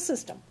single school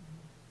system.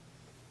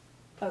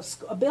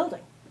 A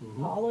building,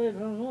 all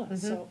of it,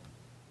 so.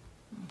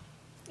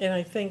 And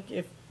I think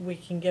if we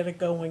can get it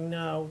going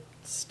now,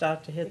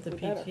 start to hit the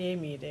Think we better. PTA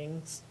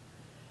meetings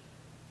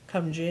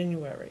come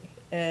January.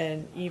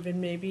 And even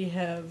maybe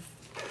have,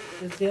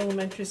 is the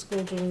elementary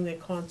school doing their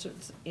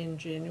concerts in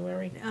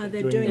January? They're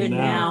Doing doing it it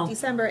now. now.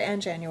 December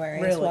and January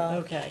as Really? well.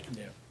 Okay.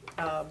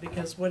 Yeah.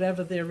 Because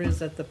whatever there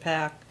is at the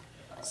PAC,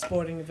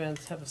 sporting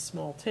events have a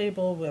small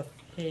table with,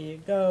 here you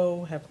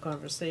go, have a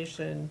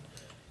conversation.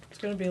 It's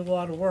gonna be a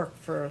lot of work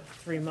for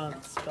 3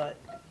 months, but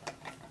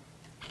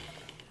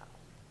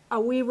Are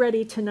we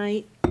ready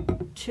tonight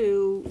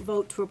to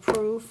vote to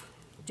approve?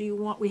 Do you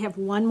want, we have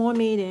one more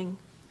meeting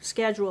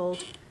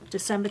scheduled,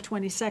 December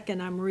 22nd.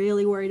 I'm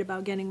really worried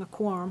about getting a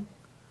quorum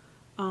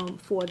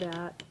for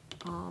that.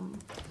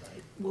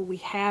 Will we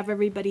have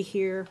everybody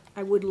here?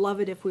 I would love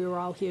it if we were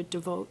all here to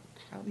vote.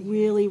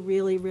 Really,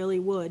 really, really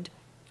would.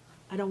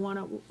 I don't want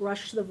to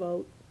rush the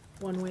vote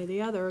one way or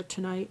the other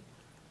tonight,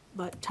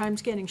 but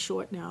time's getting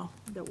short now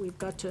that we've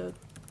got to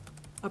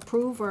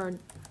approve, or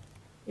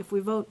if we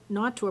vote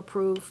not to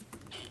approve,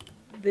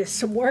 there's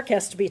some work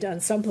has to be done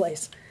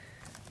someplace.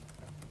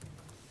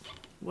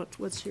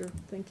 What's your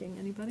thinking,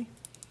 anybody?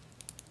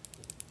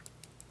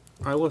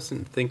 I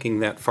wasn't thinking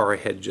that far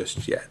ahead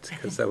just yet,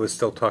 because I was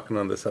still talking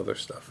on this other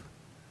stuff.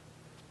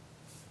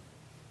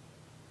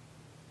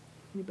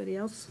 Anybody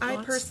else? I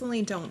Thoughts?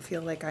 personally don't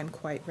feel like I'm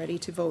quite ready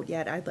to vote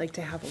yet. I'd like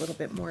to have a little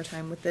bit more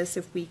time with this.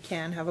 If we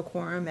can have a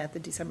quorum at the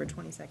December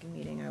 22nd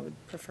meeting, I would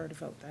prefer to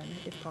vote then,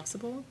 if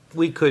possible.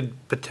 We could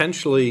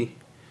potentially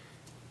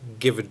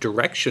give a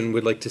direction,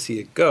 we'd like to see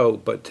it go,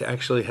 but to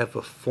actually have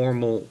a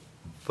formal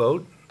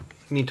vote,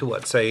 we need to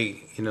what, say,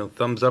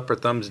 thumbs up or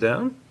thumbs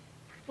down?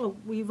 Well,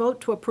 we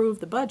vote to approve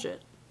the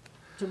budget,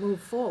 to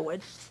move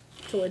forward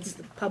towards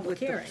the public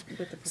hearing.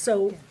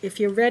 So if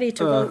you're ready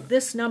to vote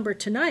this number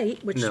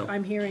tonight, which No.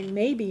 I'm hearing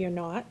maybe you're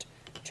not,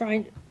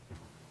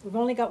 we've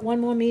only got one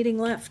more meeting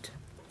left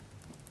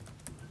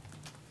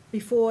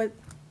before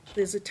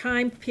there's a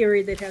time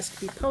period that has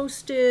to be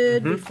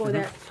posted before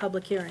that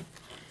public hearing.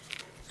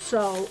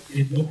 So,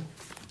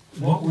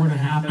 What were to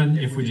happen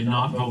if we did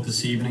not vote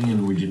this evening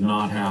and we did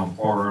not have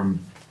quorum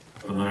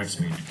for the next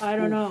meeting? I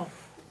don't know.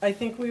 I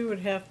think we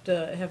would have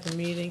to have a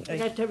meeting. We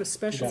have to have a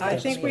special. I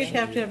think we'd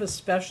have to have a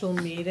special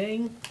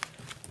meeting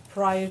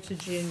prior to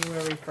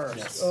January 1st,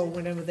 Yes. or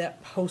whenever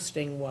that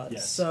posting was,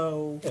 Yes.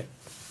 so. Okay.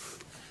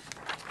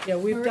 Yeah,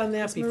 we've done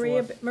that Is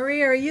Maria, before.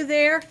 Maria, are you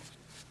there?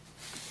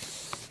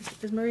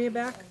 Is Maria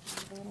back?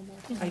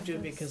 I do,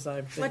 because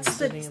I've been What's the-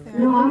 sitting in there.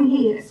 No, I'm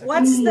here.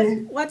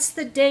 What's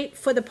the date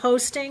for the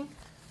posting,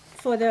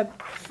 for the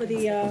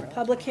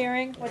public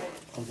hearing?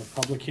 Oh, the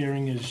public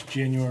hearing is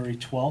January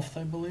 12th,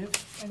 I believe.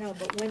 I know,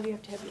 but when do you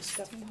have to have your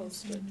stuff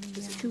posted?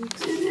 Is it 2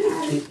 weeks?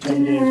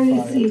 10 January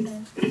days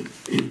prior.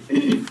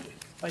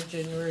 6th. By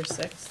January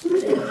 6th,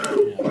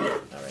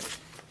 Yeah. all right.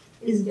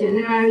 It's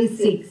January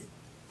 6th.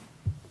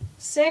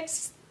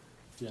 6th?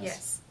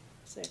 Yes.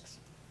 6.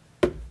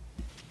 There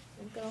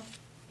you go.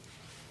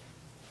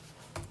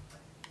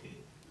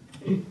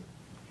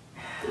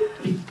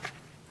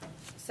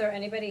 Is there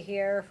anybody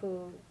here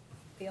who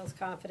feels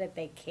confident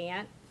they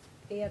can't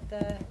be at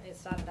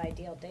it's not an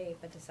ideal date,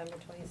 but December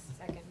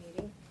 22nd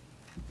meeting?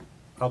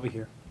 I'll be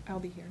here. I'll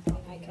be here.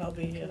 I can I'll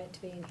be here. commit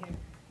to being here.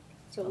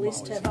 So at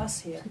least have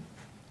us here.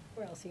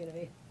 Where else are you gonna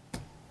be?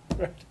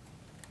 Right.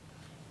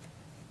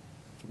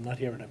 I'm not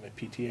here at my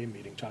PTA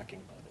meeting talking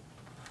about it.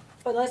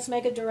 but let's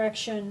make a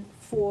direction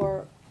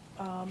for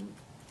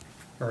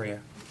Maria.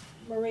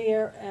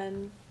 Maria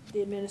and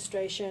the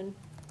administration.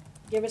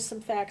 Give us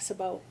some facts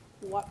about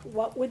what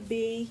would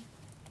be,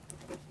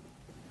 what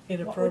would be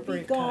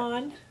Inappropriate cut.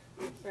 gone.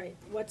 Right,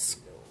 what's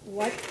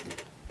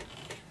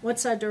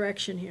our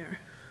direction here?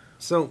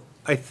 So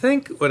I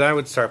think what I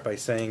would start by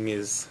saying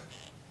is,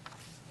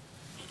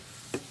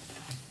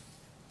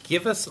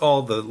 give us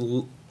all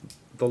the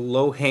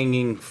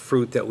low-hanging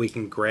fruit that we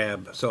can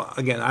grab. So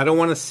again, I don't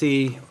want to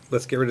see,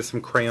 let's get rid of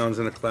some crayons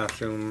in a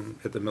classroom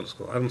at the middle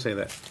school. I don't say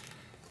that.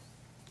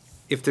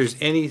 If there's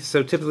any,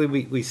 so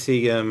typically we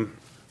see, in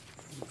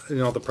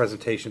all the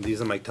presentation,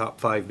 these are my top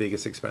 5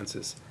 biggest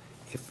expenses.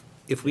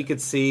 If we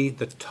could see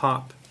the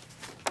top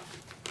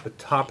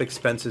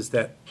expenses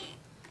that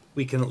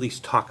we can at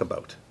least talk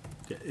about.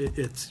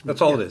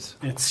 That's all it is.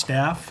 It's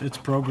staff, it's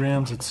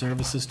programs, it's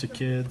services to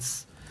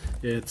kids.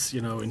 It's,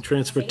 in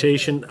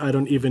transportation, I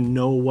don't even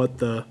know what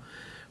the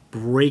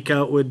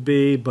breakout would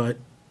be, but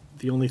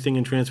the only thing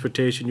in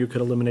transportation, you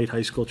could eliminate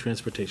high school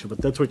transportation, but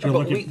that's what you're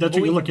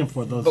you're looking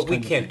for, those But we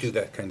kind of can't things. do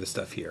that kind of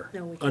stuff here.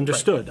 No, we can't.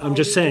 Understood, I'm All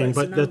just we do saying, is a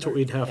but that's what number.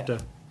 we'd have to,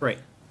 Right.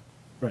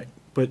 right.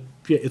 But,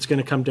 yeah, it's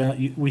gonna come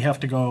down, we have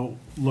to go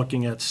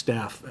looking at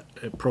staff,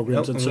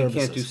 programs Nope, and and we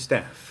can't do services.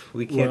 staff.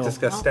 We can't Well,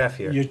 discuss staff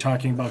here. You're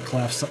talking about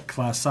class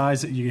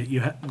size,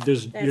 you're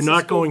That's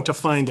not the going to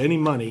school. find any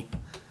money,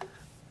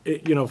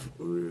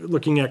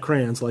 looking at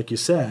crayons, like you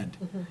said,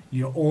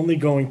 you're only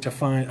going to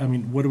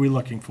find, what are we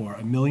looking for?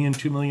 $1 million,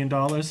 $2 million?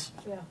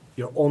 Yeah.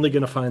 You're only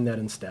gonna find that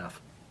in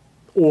staff,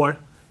 or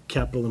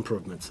capital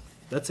improvements.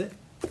 That's it.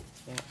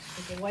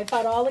 We can wipe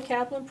out all the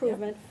capital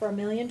improvement for $1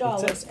 million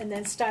That's it. and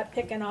then start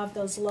picking off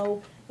those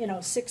low,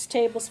 6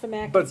 tables from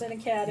Atkinson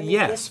Academy,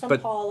 yes, this from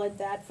but- Pollard,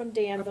 that from A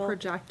Danville.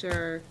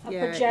 projector, A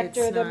yeah,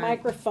 projector, it's the not-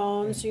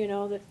 microphones,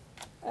 the.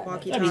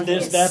 Walkie-talkie.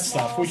 There's that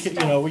stuff, we could,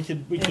 Small we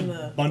could And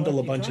the bundle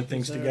a bunch of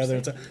things walkie-talkies together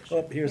and say, are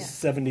oh, here's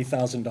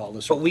 $70,000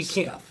 But for we this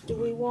can't- stuff. Do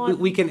we We, want,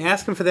 we can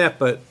ask them for that,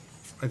 but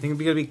I think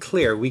we gotta be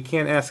clear. We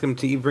can't ask them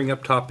to bring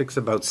up topics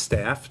about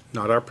staff,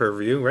 not our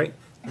purview, right?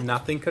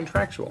 Nothing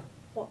contractual.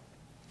 Well,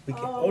 We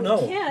can't. Oh,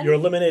 no, we can. you're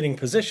eliminating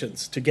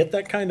positions. To get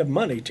that kind of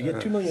money, to get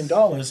 $2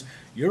 million,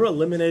 you're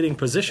eliminating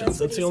positions.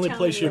 That's the only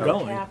place you're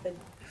going.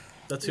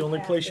 That's the only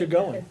place you're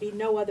going. There'd be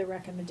no other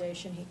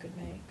recommendation he could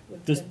make.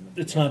 would This, been-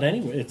 it's not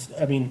anyway,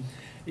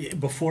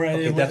 before I,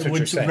 Okay, that's what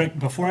you're saying.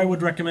 before I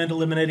would recommend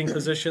eliminating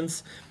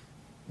positions,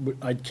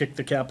 I'd kick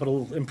the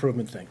capital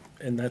improvement thing.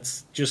 And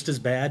that's just as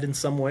bad in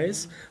some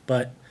ways,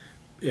 but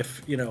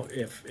if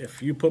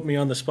you put me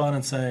on the spot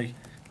and say,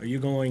 are you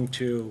going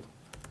to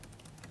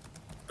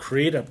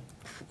create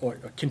or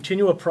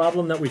continue a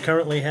problem that we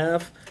currently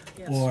have,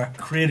 Yes. or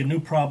create a new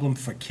problem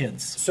for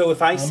kids? So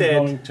if I I'm said,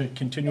 going to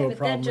continue Yeah, a but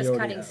problem then we just already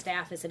cutting have.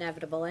 staff is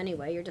inevitable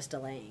anyway, you're just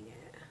delaying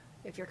it.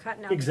 If you're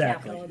cutting out the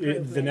Exactly. capital The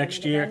improvement,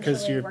 next year, 'cause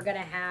eventually you're- we're gonna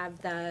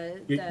have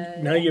the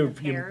now you're-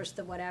 repairs,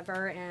 the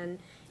whatever, and And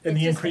it's the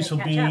just increase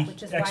gonna will be catch up,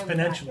 which is why we're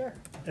not- exponential.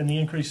 And the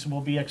increase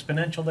will be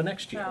exponential the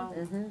next year.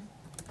 So,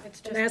 it's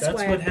just. That's That's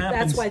why, what that's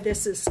happens. why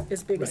this is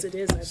as big as Right. it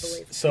is, I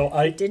believe. So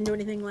I, Didn't do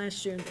anything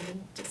last year, and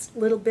then just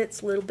little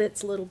bits, little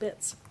bits, little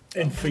bits.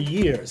 and for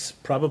years,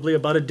 probably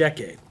about a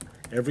decade,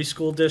 every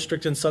school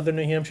district in southern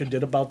New Hampshire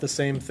did about the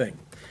same thing.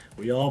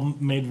 We all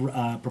made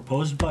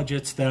proposed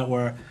budgets that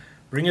were,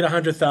 bring it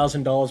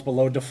 $100,000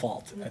 below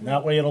default, and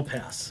that way it'll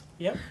pass.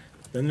 Yep.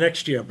 The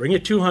next year, bring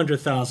it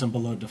 200,000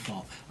 below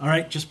default. All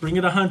right, just bring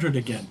it 100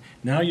 again.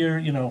 Now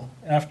you're,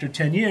 after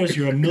 10 years,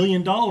 you're $1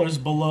 million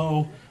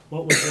below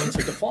what was once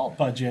a default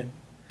budget.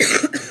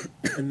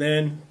 And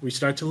then we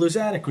start to lose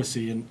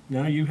adequacy, and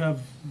now you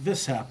have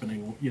this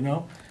happening,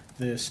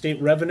 The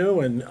state revenue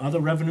and other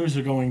revenues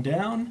are going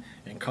down,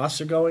 and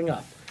costs are going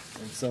up.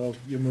 And so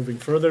you're moving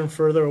further and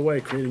further away,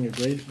 creating a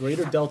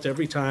greater delta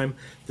every time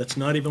that's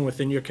not even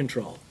within your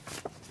control.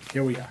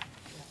 Here we are.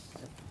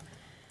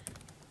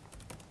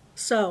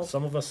 So,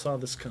 Some of us saw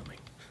this coming.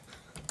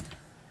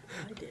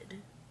 I did.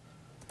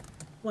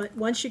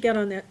 Once you get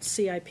on that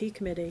CIP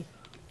committee,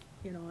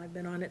 I've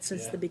been on it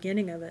since Yeah. the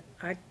beginning of it,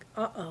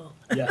 uh-oh.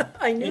 Yeah.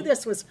 I knew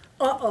this was,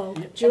 uh-oh.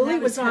 Julie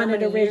was on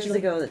it Years originally.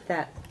 ago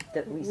that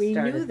we We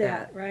started knew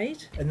that,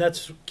 right? And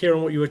that's,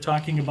 Karen, what you were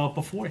talking about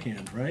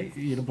beforehand, right?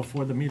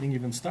 Before the meeting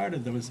even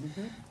started, there was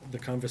the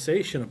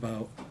conversation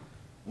about,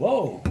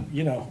 whoa,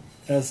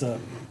 as a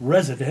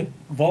resident,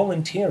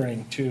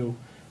 volunteering to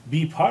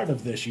be part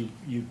of this, you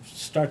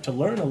start to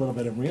learn a little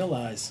bit and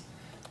realize,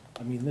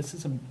 this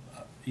is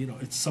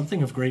it's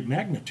something of great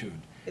magnitude.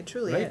 It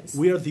truly Right? is.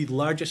 We are the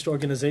largest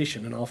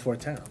organization in all 4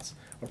 towns.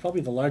 We're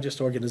probably the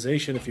largest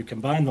organization if you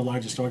combine the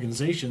largest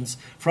organizations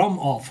from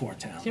all 4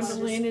 towns.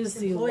 Timberlane is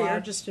the Employer.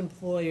 largest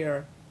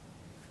employer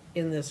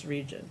in this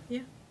region.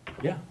 Yeah.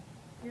 Yep,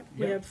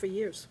 we Yeah. have for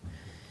years.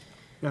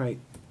 all right,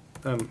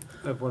 I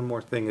have one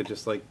more thing I'd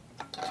just like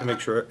to make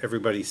sure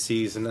everybody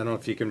sees, and I don't know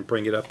if you can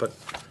bring it up, but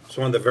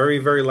so on the very,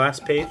 very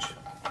last page,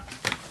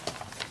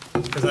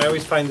 because I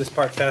always find this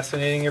part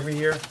fascinating every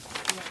year.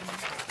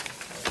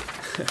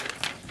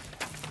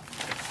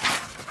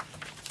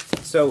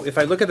 So if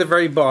I look at the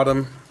very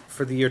bottom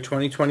for the year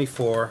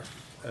 2024,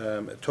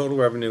 total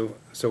revenue,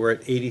 so we're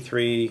at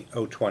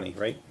 83,020,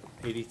 right?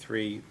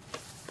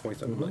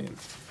 83.7 million.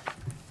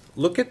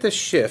 Look at the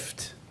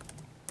shift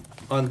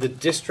on the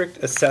district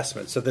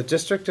assessment. So the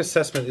district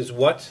assessment is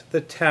what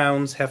the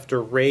towns have to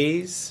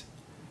raise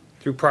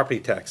through property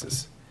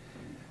taxes.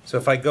 So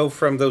if I go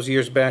from those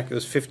years back, it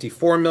was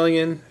 54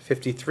 million,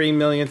 53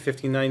 million,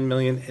 59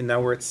 million, and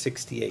now we're at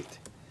 68.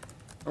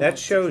 That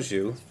shows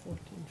you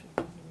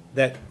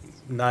that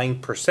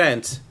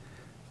 9%,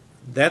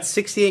 that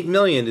 68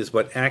 million is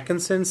what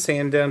Atkinson,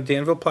 Sandown,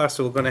 Danville,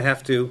 Placer are going to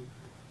have to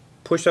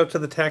push out to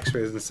the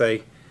taxpayers and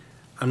say,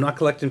 I'm not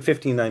collecting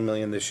 59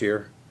 million this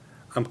year.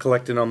 I'm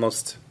collecting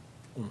almost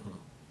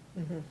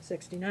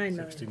 69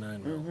 million.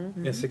 69 million.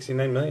 yeah,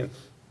 69 million.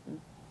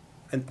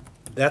 And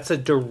that's a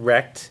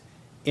direct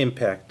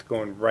impact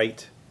going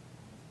right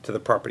to the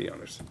property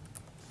owners.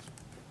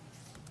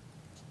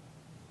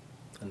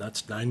 And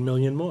that's 9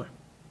 million more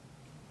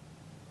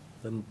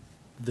than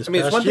this I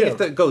mean, it's past one thing year. if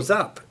that goes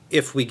up,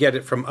 if we get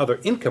it from other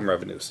income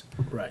revenues.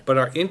 Right. But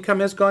our income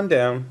has gone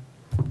down,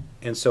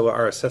 and so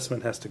our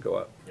assessment has to go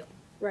up.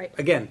 Right.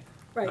 Again,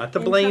 Right. not to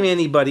blame Income-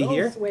 anybody No,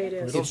 here. that's the way it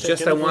is. We don't It's take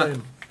just I any want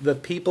blame. the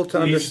people to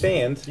Please.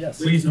 understand. Yes.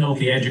 Please note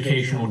the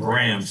educational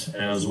grants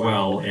as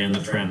well and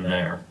the trend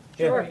there.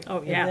 Sure. Oh,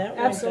 And yeah. that went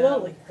down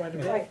Absolutely. quite a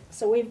bit. Right,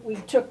 so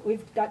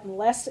we've gotten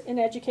less in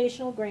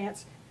educational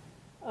grants.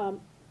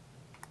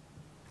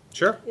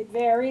 Sure. It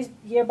varies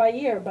year by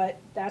year, but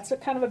that's a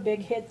kind of a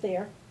big hit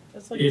there.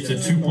 That's like It's a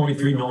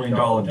 $2.3 million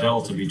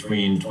delta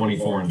between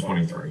 24 and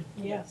 23.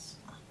 Yes.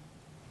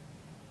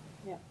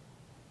 Yeah.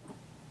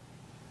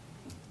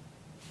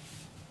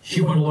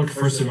 You want to look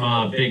for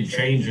some big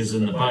changes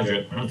in the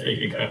budget, well, there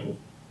you go.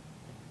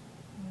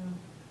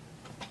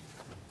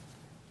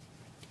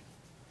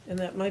 And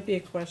that might be a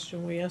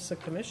question we ask the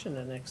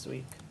commissioner next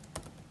week.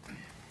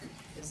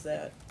 Is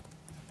that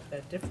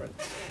different?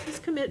 He's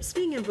committed,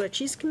 speaking of which,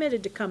 he's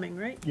committed to coming,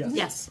 right? Yes.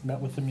 Yes. Met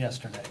with them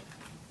yesterday.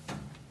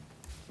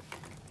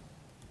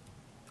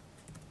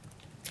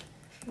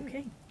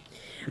 Okay.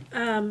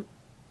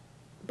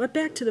 But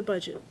back to the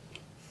budget.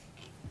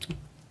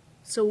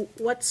 So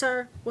what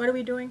are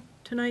we doing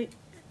tonight?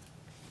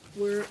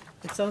 It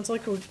sounds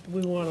like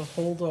we want to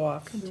hold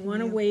off. We want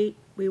to wait,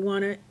 we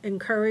want to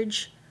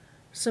encourage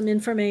some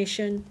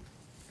information,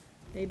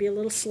 maybe a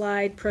little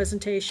slide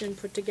presentation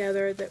put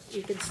together that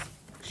we could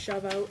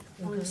shove out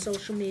on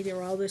social media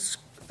or all this,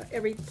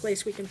 every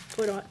place we can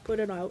put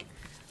it out.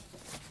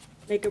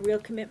 Make a real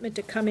commitment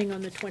to coming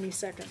on the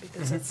 22nd,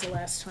 because that's the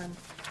last time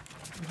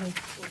we'll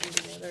be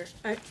together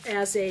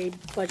as a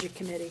budget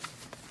committee.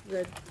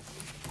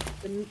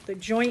 The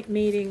joint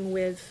meeting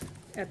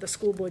at the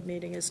school board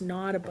meeting is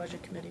not a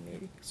budget committee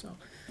meeting, so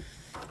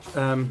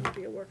it'll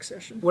be a work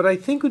session. What I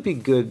think would be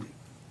good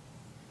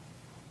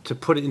to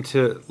put it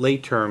into lay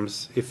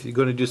terms, if you're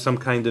going to do some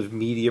kind of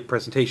media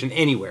presentation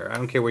anywhere, I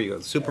don't care where you go,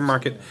 the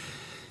supermarket,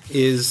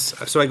 is,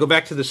 so I go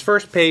back to this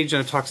first page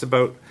and it talks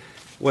about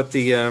what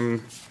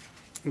the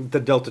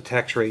Delta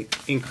tax rate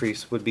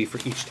increase would be for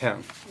each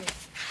town.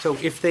 So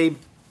if they,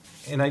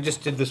 and I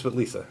just did this with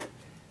Lisa,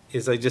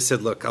 is I just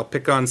said, look, I'll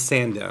pick on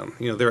Sandown,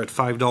 they're at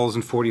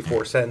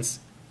 $5.44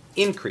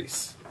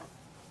 increase.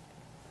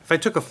 If I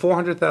took a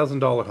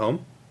 $400,000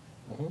 home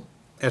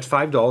at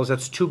 $5,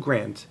 that's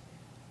 $2,000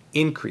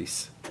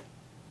 increase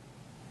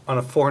on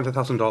a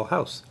 $400,000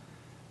 house.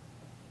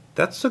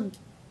 That's a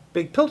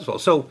big pill to swallow.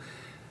 So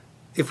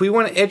if we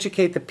want to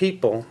educate the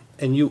people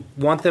and you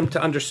want them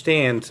to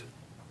understand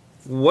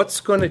what's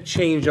going to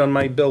change on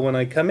my bill when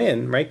I come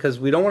in, right? Because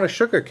we don't want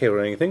to sugarcoat or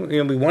anything.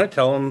 We want to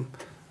tell them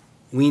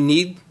we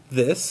need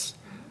this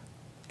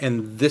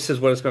and this is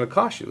what it's going to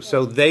cost you.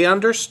 So they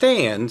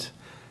understand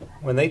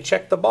when they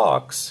check the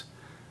box,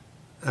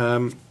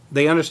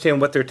 they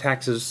understand what their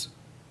taxes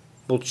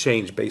will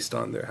change based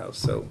on their house.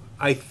 So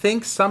I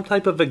think some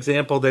type of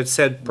example that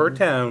said per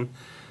town,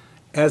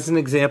 as an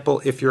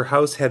example, if your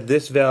house had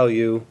this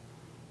value,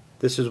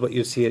 this is what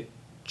you see it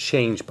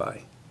change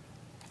by.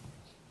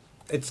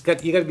 You got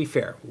to be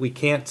fair. We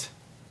can't.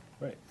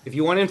 Right. If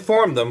you want to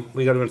inform them,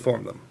 we got to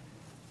inform them.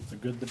 The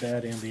good, the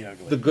bad, and the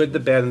ugly. The good, the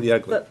bad, and the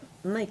ugly. But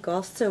Mike,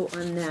 also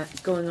on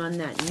that, going on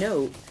that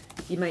note,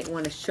 you might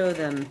want to show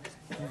them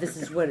this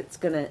is what it's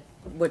gonna,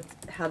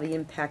 how the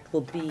impact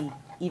will be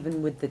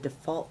even with the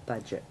default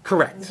budget.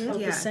 Correct. About the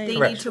Yeah, same. they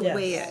Correct. need to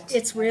weigh it.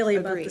 It's really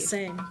about the Agreed.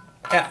 same,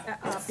 Yeah.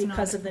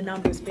 because of the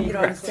numbers being. You know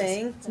what I'm close.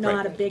 saying? It's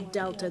not a big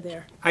delta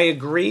there. I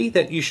agree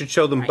that you should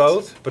show them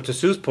both, but to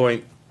Sue's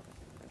point,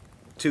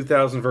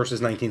 2,000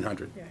 versus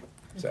 1,900. Yeah.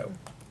 So,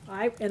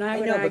 I would know,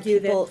 but argue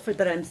people, that for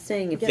but I'm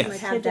saying if getting you my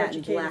have kid that in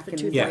educated black for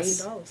and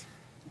Yes. $2,000.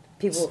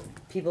 white,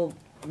 people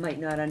might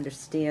not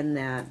understand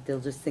that. They'll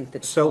just think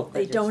that So- default They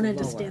budget's don't lower.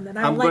 understand that.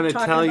 I I'm don't gonna like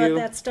tell talking about you-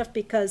 that stuff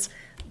because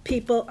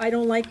people, I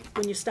don't like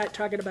when you start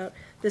talking about,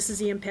 this is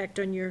the impact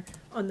on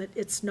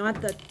it's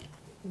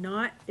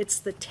it's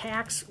the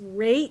tax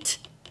rate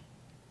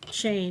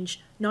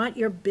change, not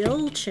your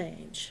bill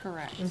change.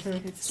 Correct.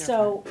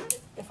 So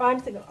if I'm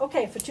thinking,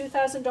 okay, for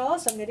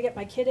 $2,000, I'm gonna get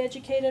my kid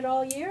educated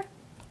all year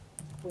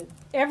with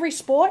every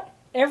sport,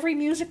 every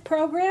music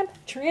program,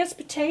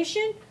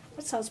 transportation,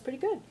 that sounds pretty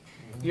good.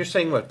 You're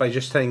saying what, by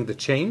just saying the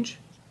change?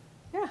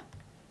 Yeah.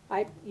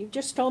 You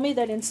just told me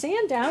that in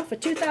Sandown, for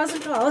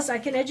 $2,000, I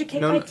can educate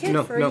No, my no, kid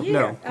no, for a no, year.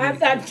 no. I'm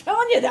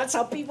telling you, that's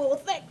how people will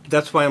think.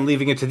 That's why I'm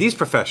leaving it to these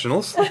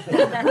professionals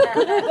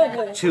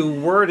to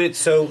word it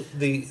so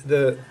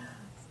the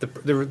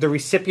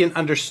recipient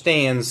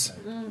understands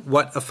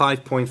what a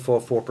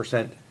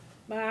 5.44%.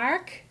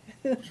 Mark?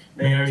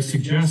 May I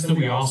suggest that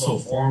we also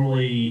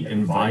formally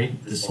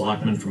invite the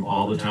selectmen from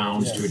all the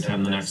towns to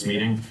attend the next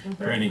meeting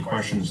for any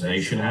questions they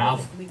should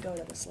have? We go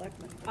to the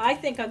selectmen. I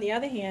think, on the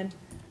other hand,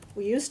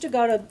 we used to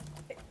go to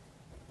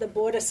the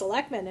Board of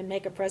Selectmen and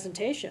make a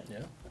presentation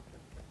Yeah.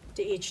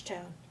 to each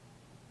town.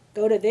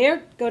 Go to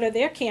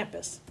their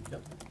campus.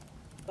 Yep.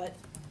 But,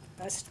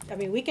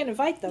 we can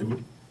invite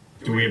them.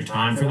 Do we have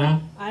time for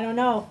that? I don't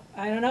know.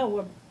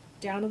 We're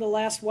down to the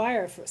last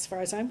wire as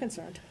far as I'm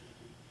concerned.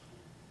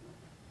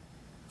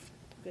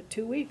 We've got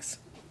 2 weeks.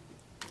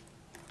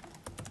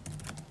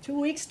 2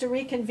 weeks to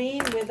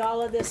reconvene with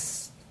all of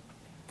this.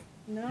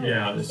 No.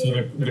 Yeah,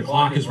 so the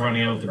clock is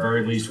running out. The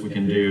very least we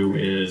can do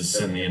is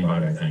send the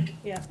invite, I think.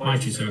 Yeah. My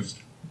 2 cents.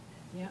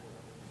 Yeah.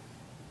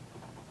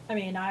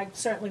 I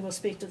certainly will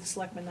speak to the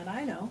selectmen that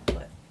I know,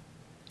 but.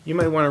 You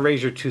might want to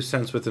raise your 2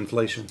 cents with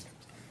inflation.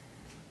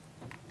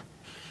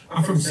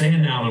 I'm from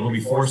Sandown, it'll be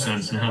 4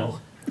 cents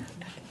now.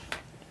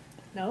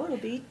 No, it'll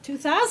be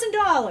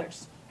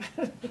 $2,000.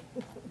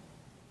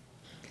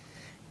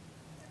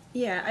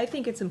 Yeah, I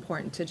think it's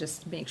important to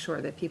just make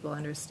sure that people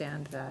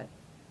understand that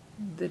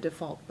the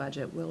default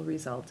budget will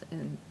result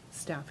in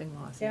staffing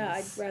losses. Yeah,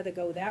 I'd rather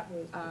go that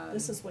route.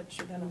 This is what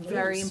you're gonna lose.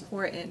 Very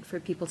important for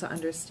people to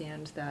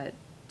understand that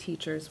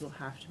teachers will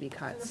have to be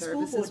cut, And the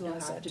school services board will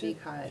knows have that to be too.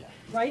 cut.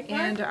 Right,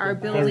 Mark? And our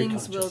Very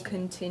buildings will conscious.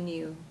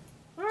 continue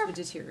to Mark,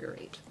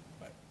 deteriorate.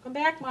 come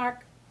back,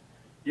 Mark.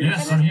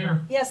 Yes, I'm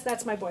here. Yes,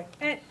 that's my boy.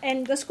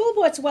 And the school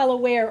board's well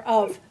aware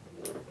of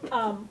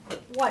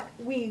what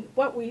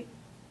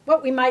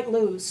we might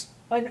lose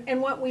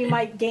and what we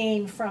might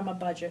gain from a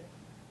budget,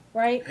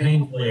 right?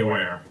 Painfully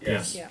aware,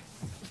 yes. Yeah,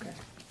 okay.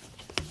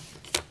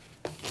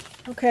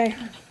 Okay.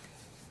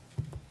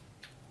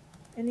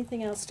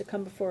 Anything else to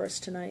come before us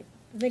tonight?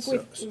 I think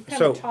we've kind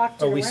So, of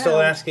talked it are we still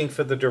around. asking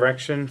for the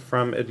direction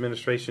from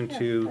administration Yeah,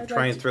 to I'd try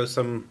like and to- throw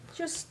some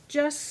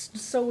Just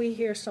so we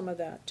hear some of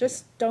that.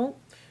 Just don't,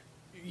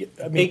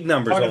 big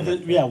numbers part on of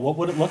it? Yeah, what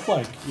would it look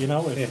like,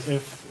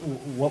 if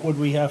what would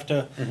we have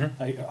to,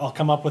 I'll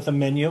come up with a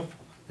menu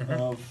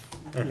of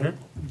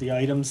the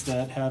items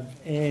that have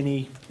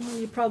any well,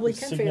 you probably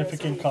can figure this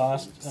significant out.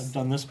 cost. I've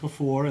done this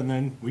before, and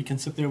then we can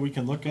sit there, we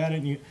can look at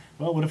it, and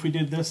what if we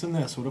did this and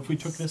this? What if we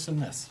took this and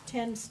this?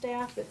 10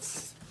 staff,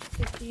 it's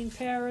 15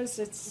 paras,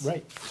 it's.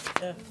 Right.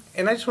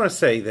 And I just want to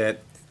say that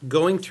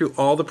going through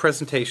all the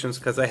presentations,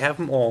 because I have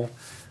them all,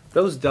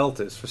 those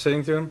deltas, for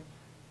sitting through them,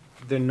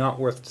 they're not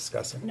worth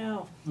discussing.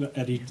 No.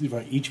 At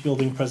each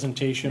building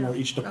presentation or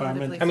each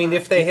department. Relatively I mean,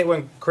 if they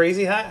went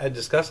crazy high, I'd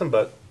discuss them,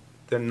 but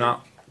they're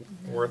not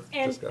worth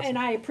discussing. And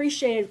I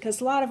appreciate it, because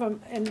a lot of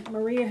them, and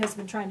Maria has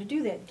been trying to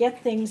do that,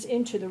 get things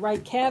into the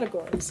right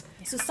categories.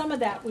 So some of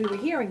that, we were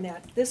hearing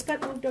that, this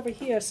got moved over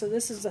here, so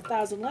this is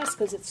 1,000 less,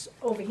 because it's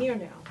over here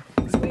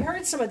now. So we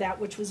heard some of that,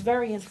 which was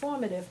very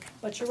informative,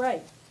 but you're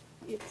right,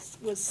 it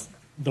was,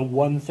 The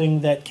one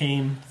thing that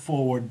came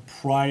forward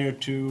prior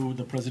to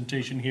the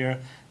presentation here,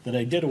 that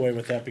I did away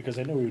with that because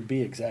I knew we would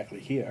be exactly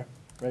here,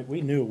 right?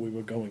 We knew we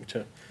were going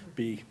to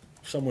be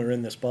somewhere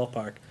in this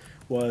ballpark,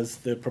 was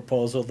the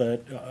proposal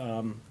that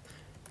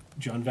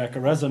John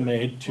Vacarezza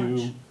made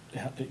to,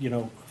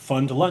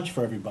 fund lunch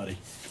for everybody.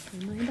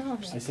 $3 million.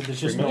 I said,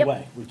 there's just no Yep.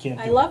 way, we can't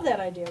do it. I love that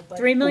idea, but.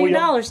 $3 million,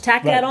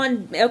 tack that Right.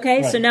 on,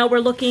 okay, so Right. now we're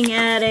looking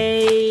at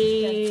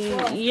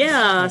Yeah.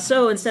 yeah,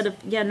 so instead of,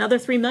 another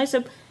 3 million,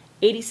 so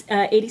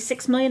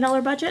 $86 million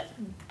budget?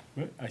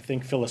 Right. I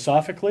think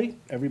philosophically,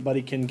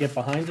 everybody can get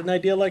behind an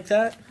idea like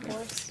that.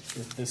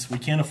 We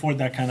can't afford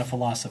that kind of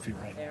philosophy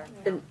right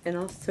now. And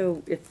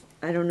also,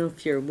 I don't know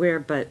if you're aware,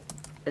 but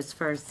as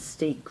far as the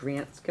state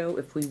grants go,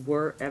 if we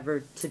were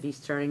ever to be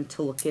starting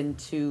to look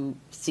into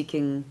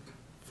seeking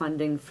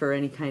funding for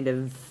any kind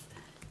of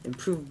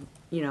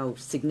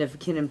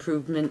significant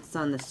improvements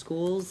on the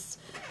schools,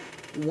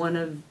 one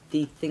of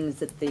the things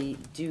that they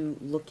do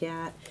look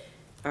at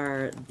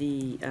are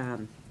the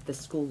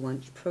school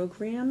lunch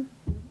program,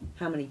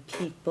 how many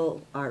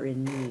people are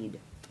in need.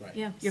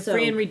 Yeah, your So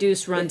free and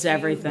reduced runs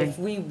everything. If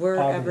we were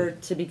ever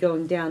to be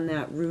going down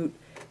that route,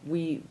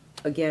 we,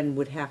 again,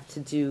 would have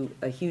to do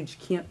a huge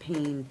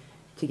campaign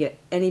to get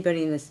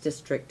anybody in this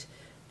district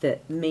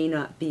that may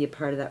not be a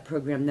part of that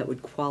program that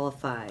would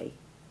qualify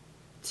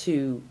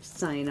to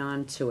sign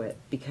on to it,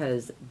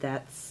 because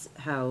that's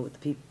how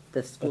the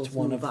schools That's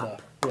one move of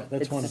up. the, yeah,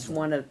 that's It's one just of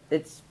one of,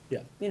 it's,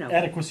 the,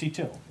 adequacy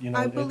too,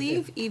 I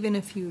believe even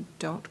if you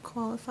don't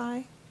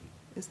qualify,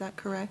 is that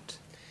correct?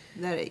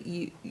 That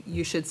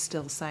you should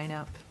still sign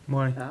up.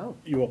 Why? oh.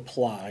 You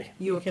apply.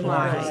 You can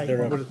apply.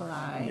 There are-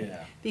 Apply.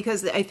 Yeah.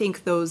 Because I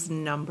think those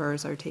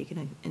numbers are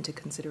taken into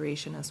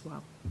consideration as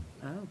well.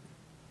 Oh.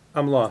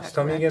 I'm lost.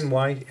 Tell me again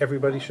why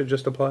everybody should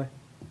just apply?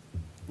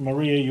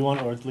 Maria, you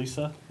want, or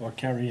Lisa, or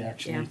Carrie,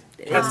 actually?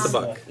 That's the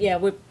buck. Yeah,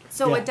 we,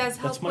 So Yeah, it does that's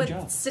help my with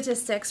job.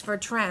 statistics for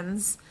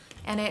trends,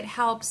 and it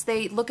helps,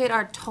 they look at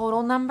our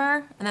total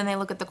number, and then they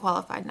look at the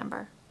qualified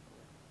number.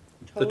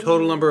 The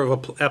total number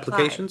of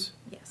applications?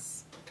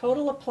 Yes.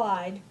 Total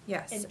applied.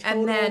 Yes, And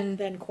and total,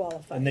 then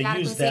qualified. And they That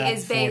use was- that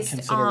is for based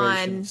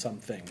consideration on- of some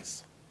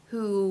things.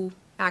 who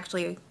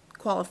actually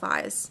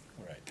qualifies,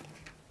 Right.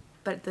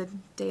 but the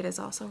data is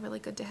also really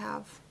good to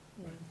have.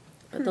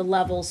 but the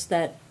levels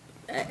that,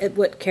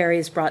 what Carrie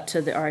has brought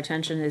to our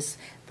attention is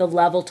the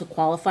level to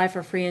qualify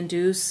for free and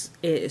reduced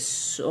is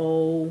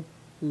so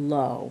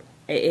low.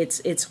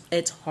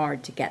 It's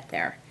hard to get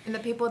there. And the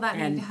people that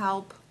And- need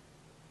help,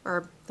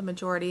 or the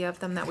majority of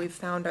them that we've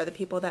found, are the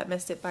people that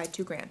missed it by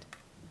 $2,000,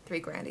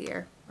 $3,000 a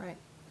year. Right.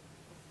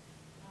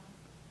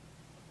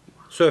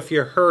 So if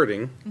you're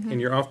hurting and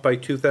you're off by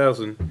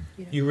 2,000,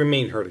 you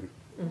remain hurting.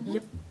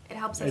 It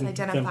helps us And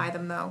identify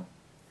them though,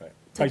 Right.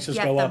 to Prices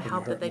get go them up and you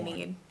help that hurt they more.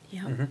 need.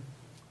 Yeah. Make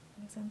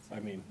sense? I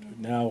mean,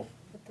 now,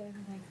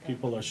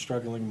 people are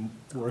struggling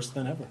worse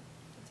than ever.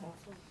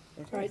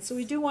 All right, so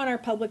we do want our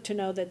public to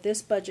know that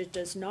this budget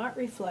does not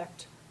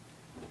reflect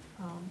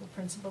the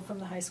principal from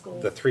the high school.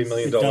 The $3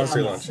 million It does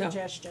free not. lunch.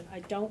 Suggestion.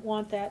 I don't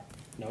want that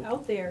Nope.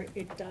 out there.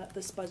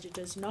 This budget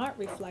does not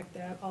reflect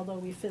that, although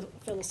we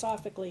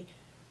philosophically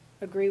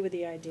agree with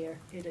the idea.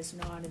 It is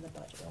not in the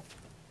budget.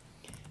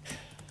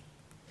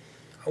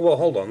 Well,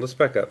 hold on, let's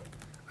back up.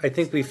 I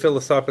think we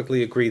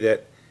philosophically agree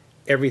that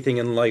everything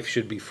in life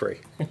should be free.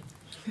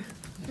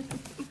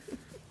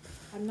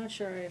 I'm not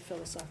sure I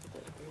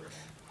philosophically agree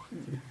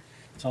with that.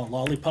 It's all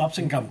lollipops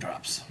and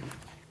gumdrops.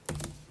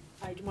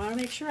 I want to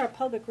make sure our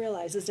public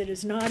realizes it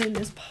is not in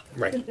this,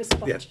 Right. in this Yeah.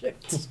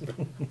 budget.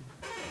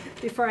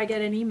 Before I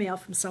get an email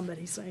from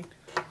somebody saying.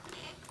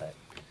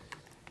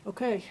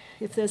 Okay,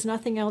 if there's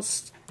nothing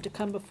else to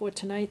come before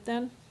tonight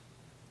then,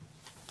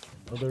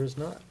 No, there is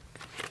not.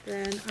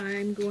 then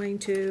I'm going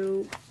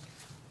to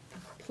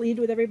plead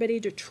with everybody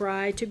to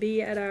try to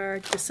be at our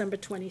December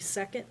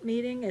 22nd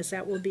meeting, as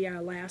that will be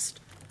our last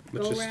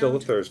Which go-round. is still a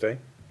Thursday.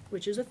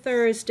 Which is a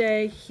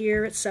Thursday,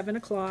 here at 7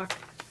 o'clock,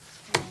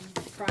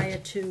 prior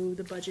to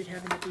the budget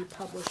having to be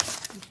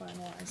published and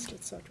finalized,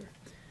 et cetera.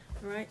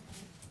 All right?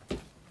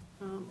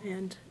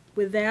 And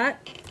with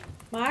that,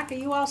 Mark, are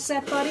you all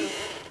set, buddy?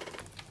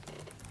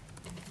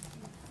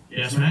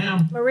 Yes,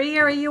 ma'am.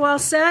 Maria, are you all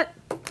set?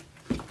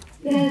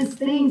 Yes,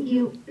 thank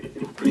you.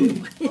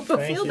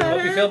 Feel better?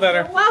 Hope you feel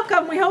better.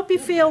 Welcome, we hope you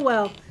feel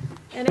well.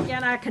 And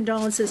again, our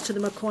condolences to the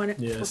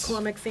Yes.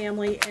 McCormick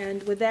family,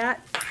 and with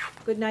that,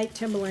 good night,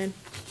 Timberland.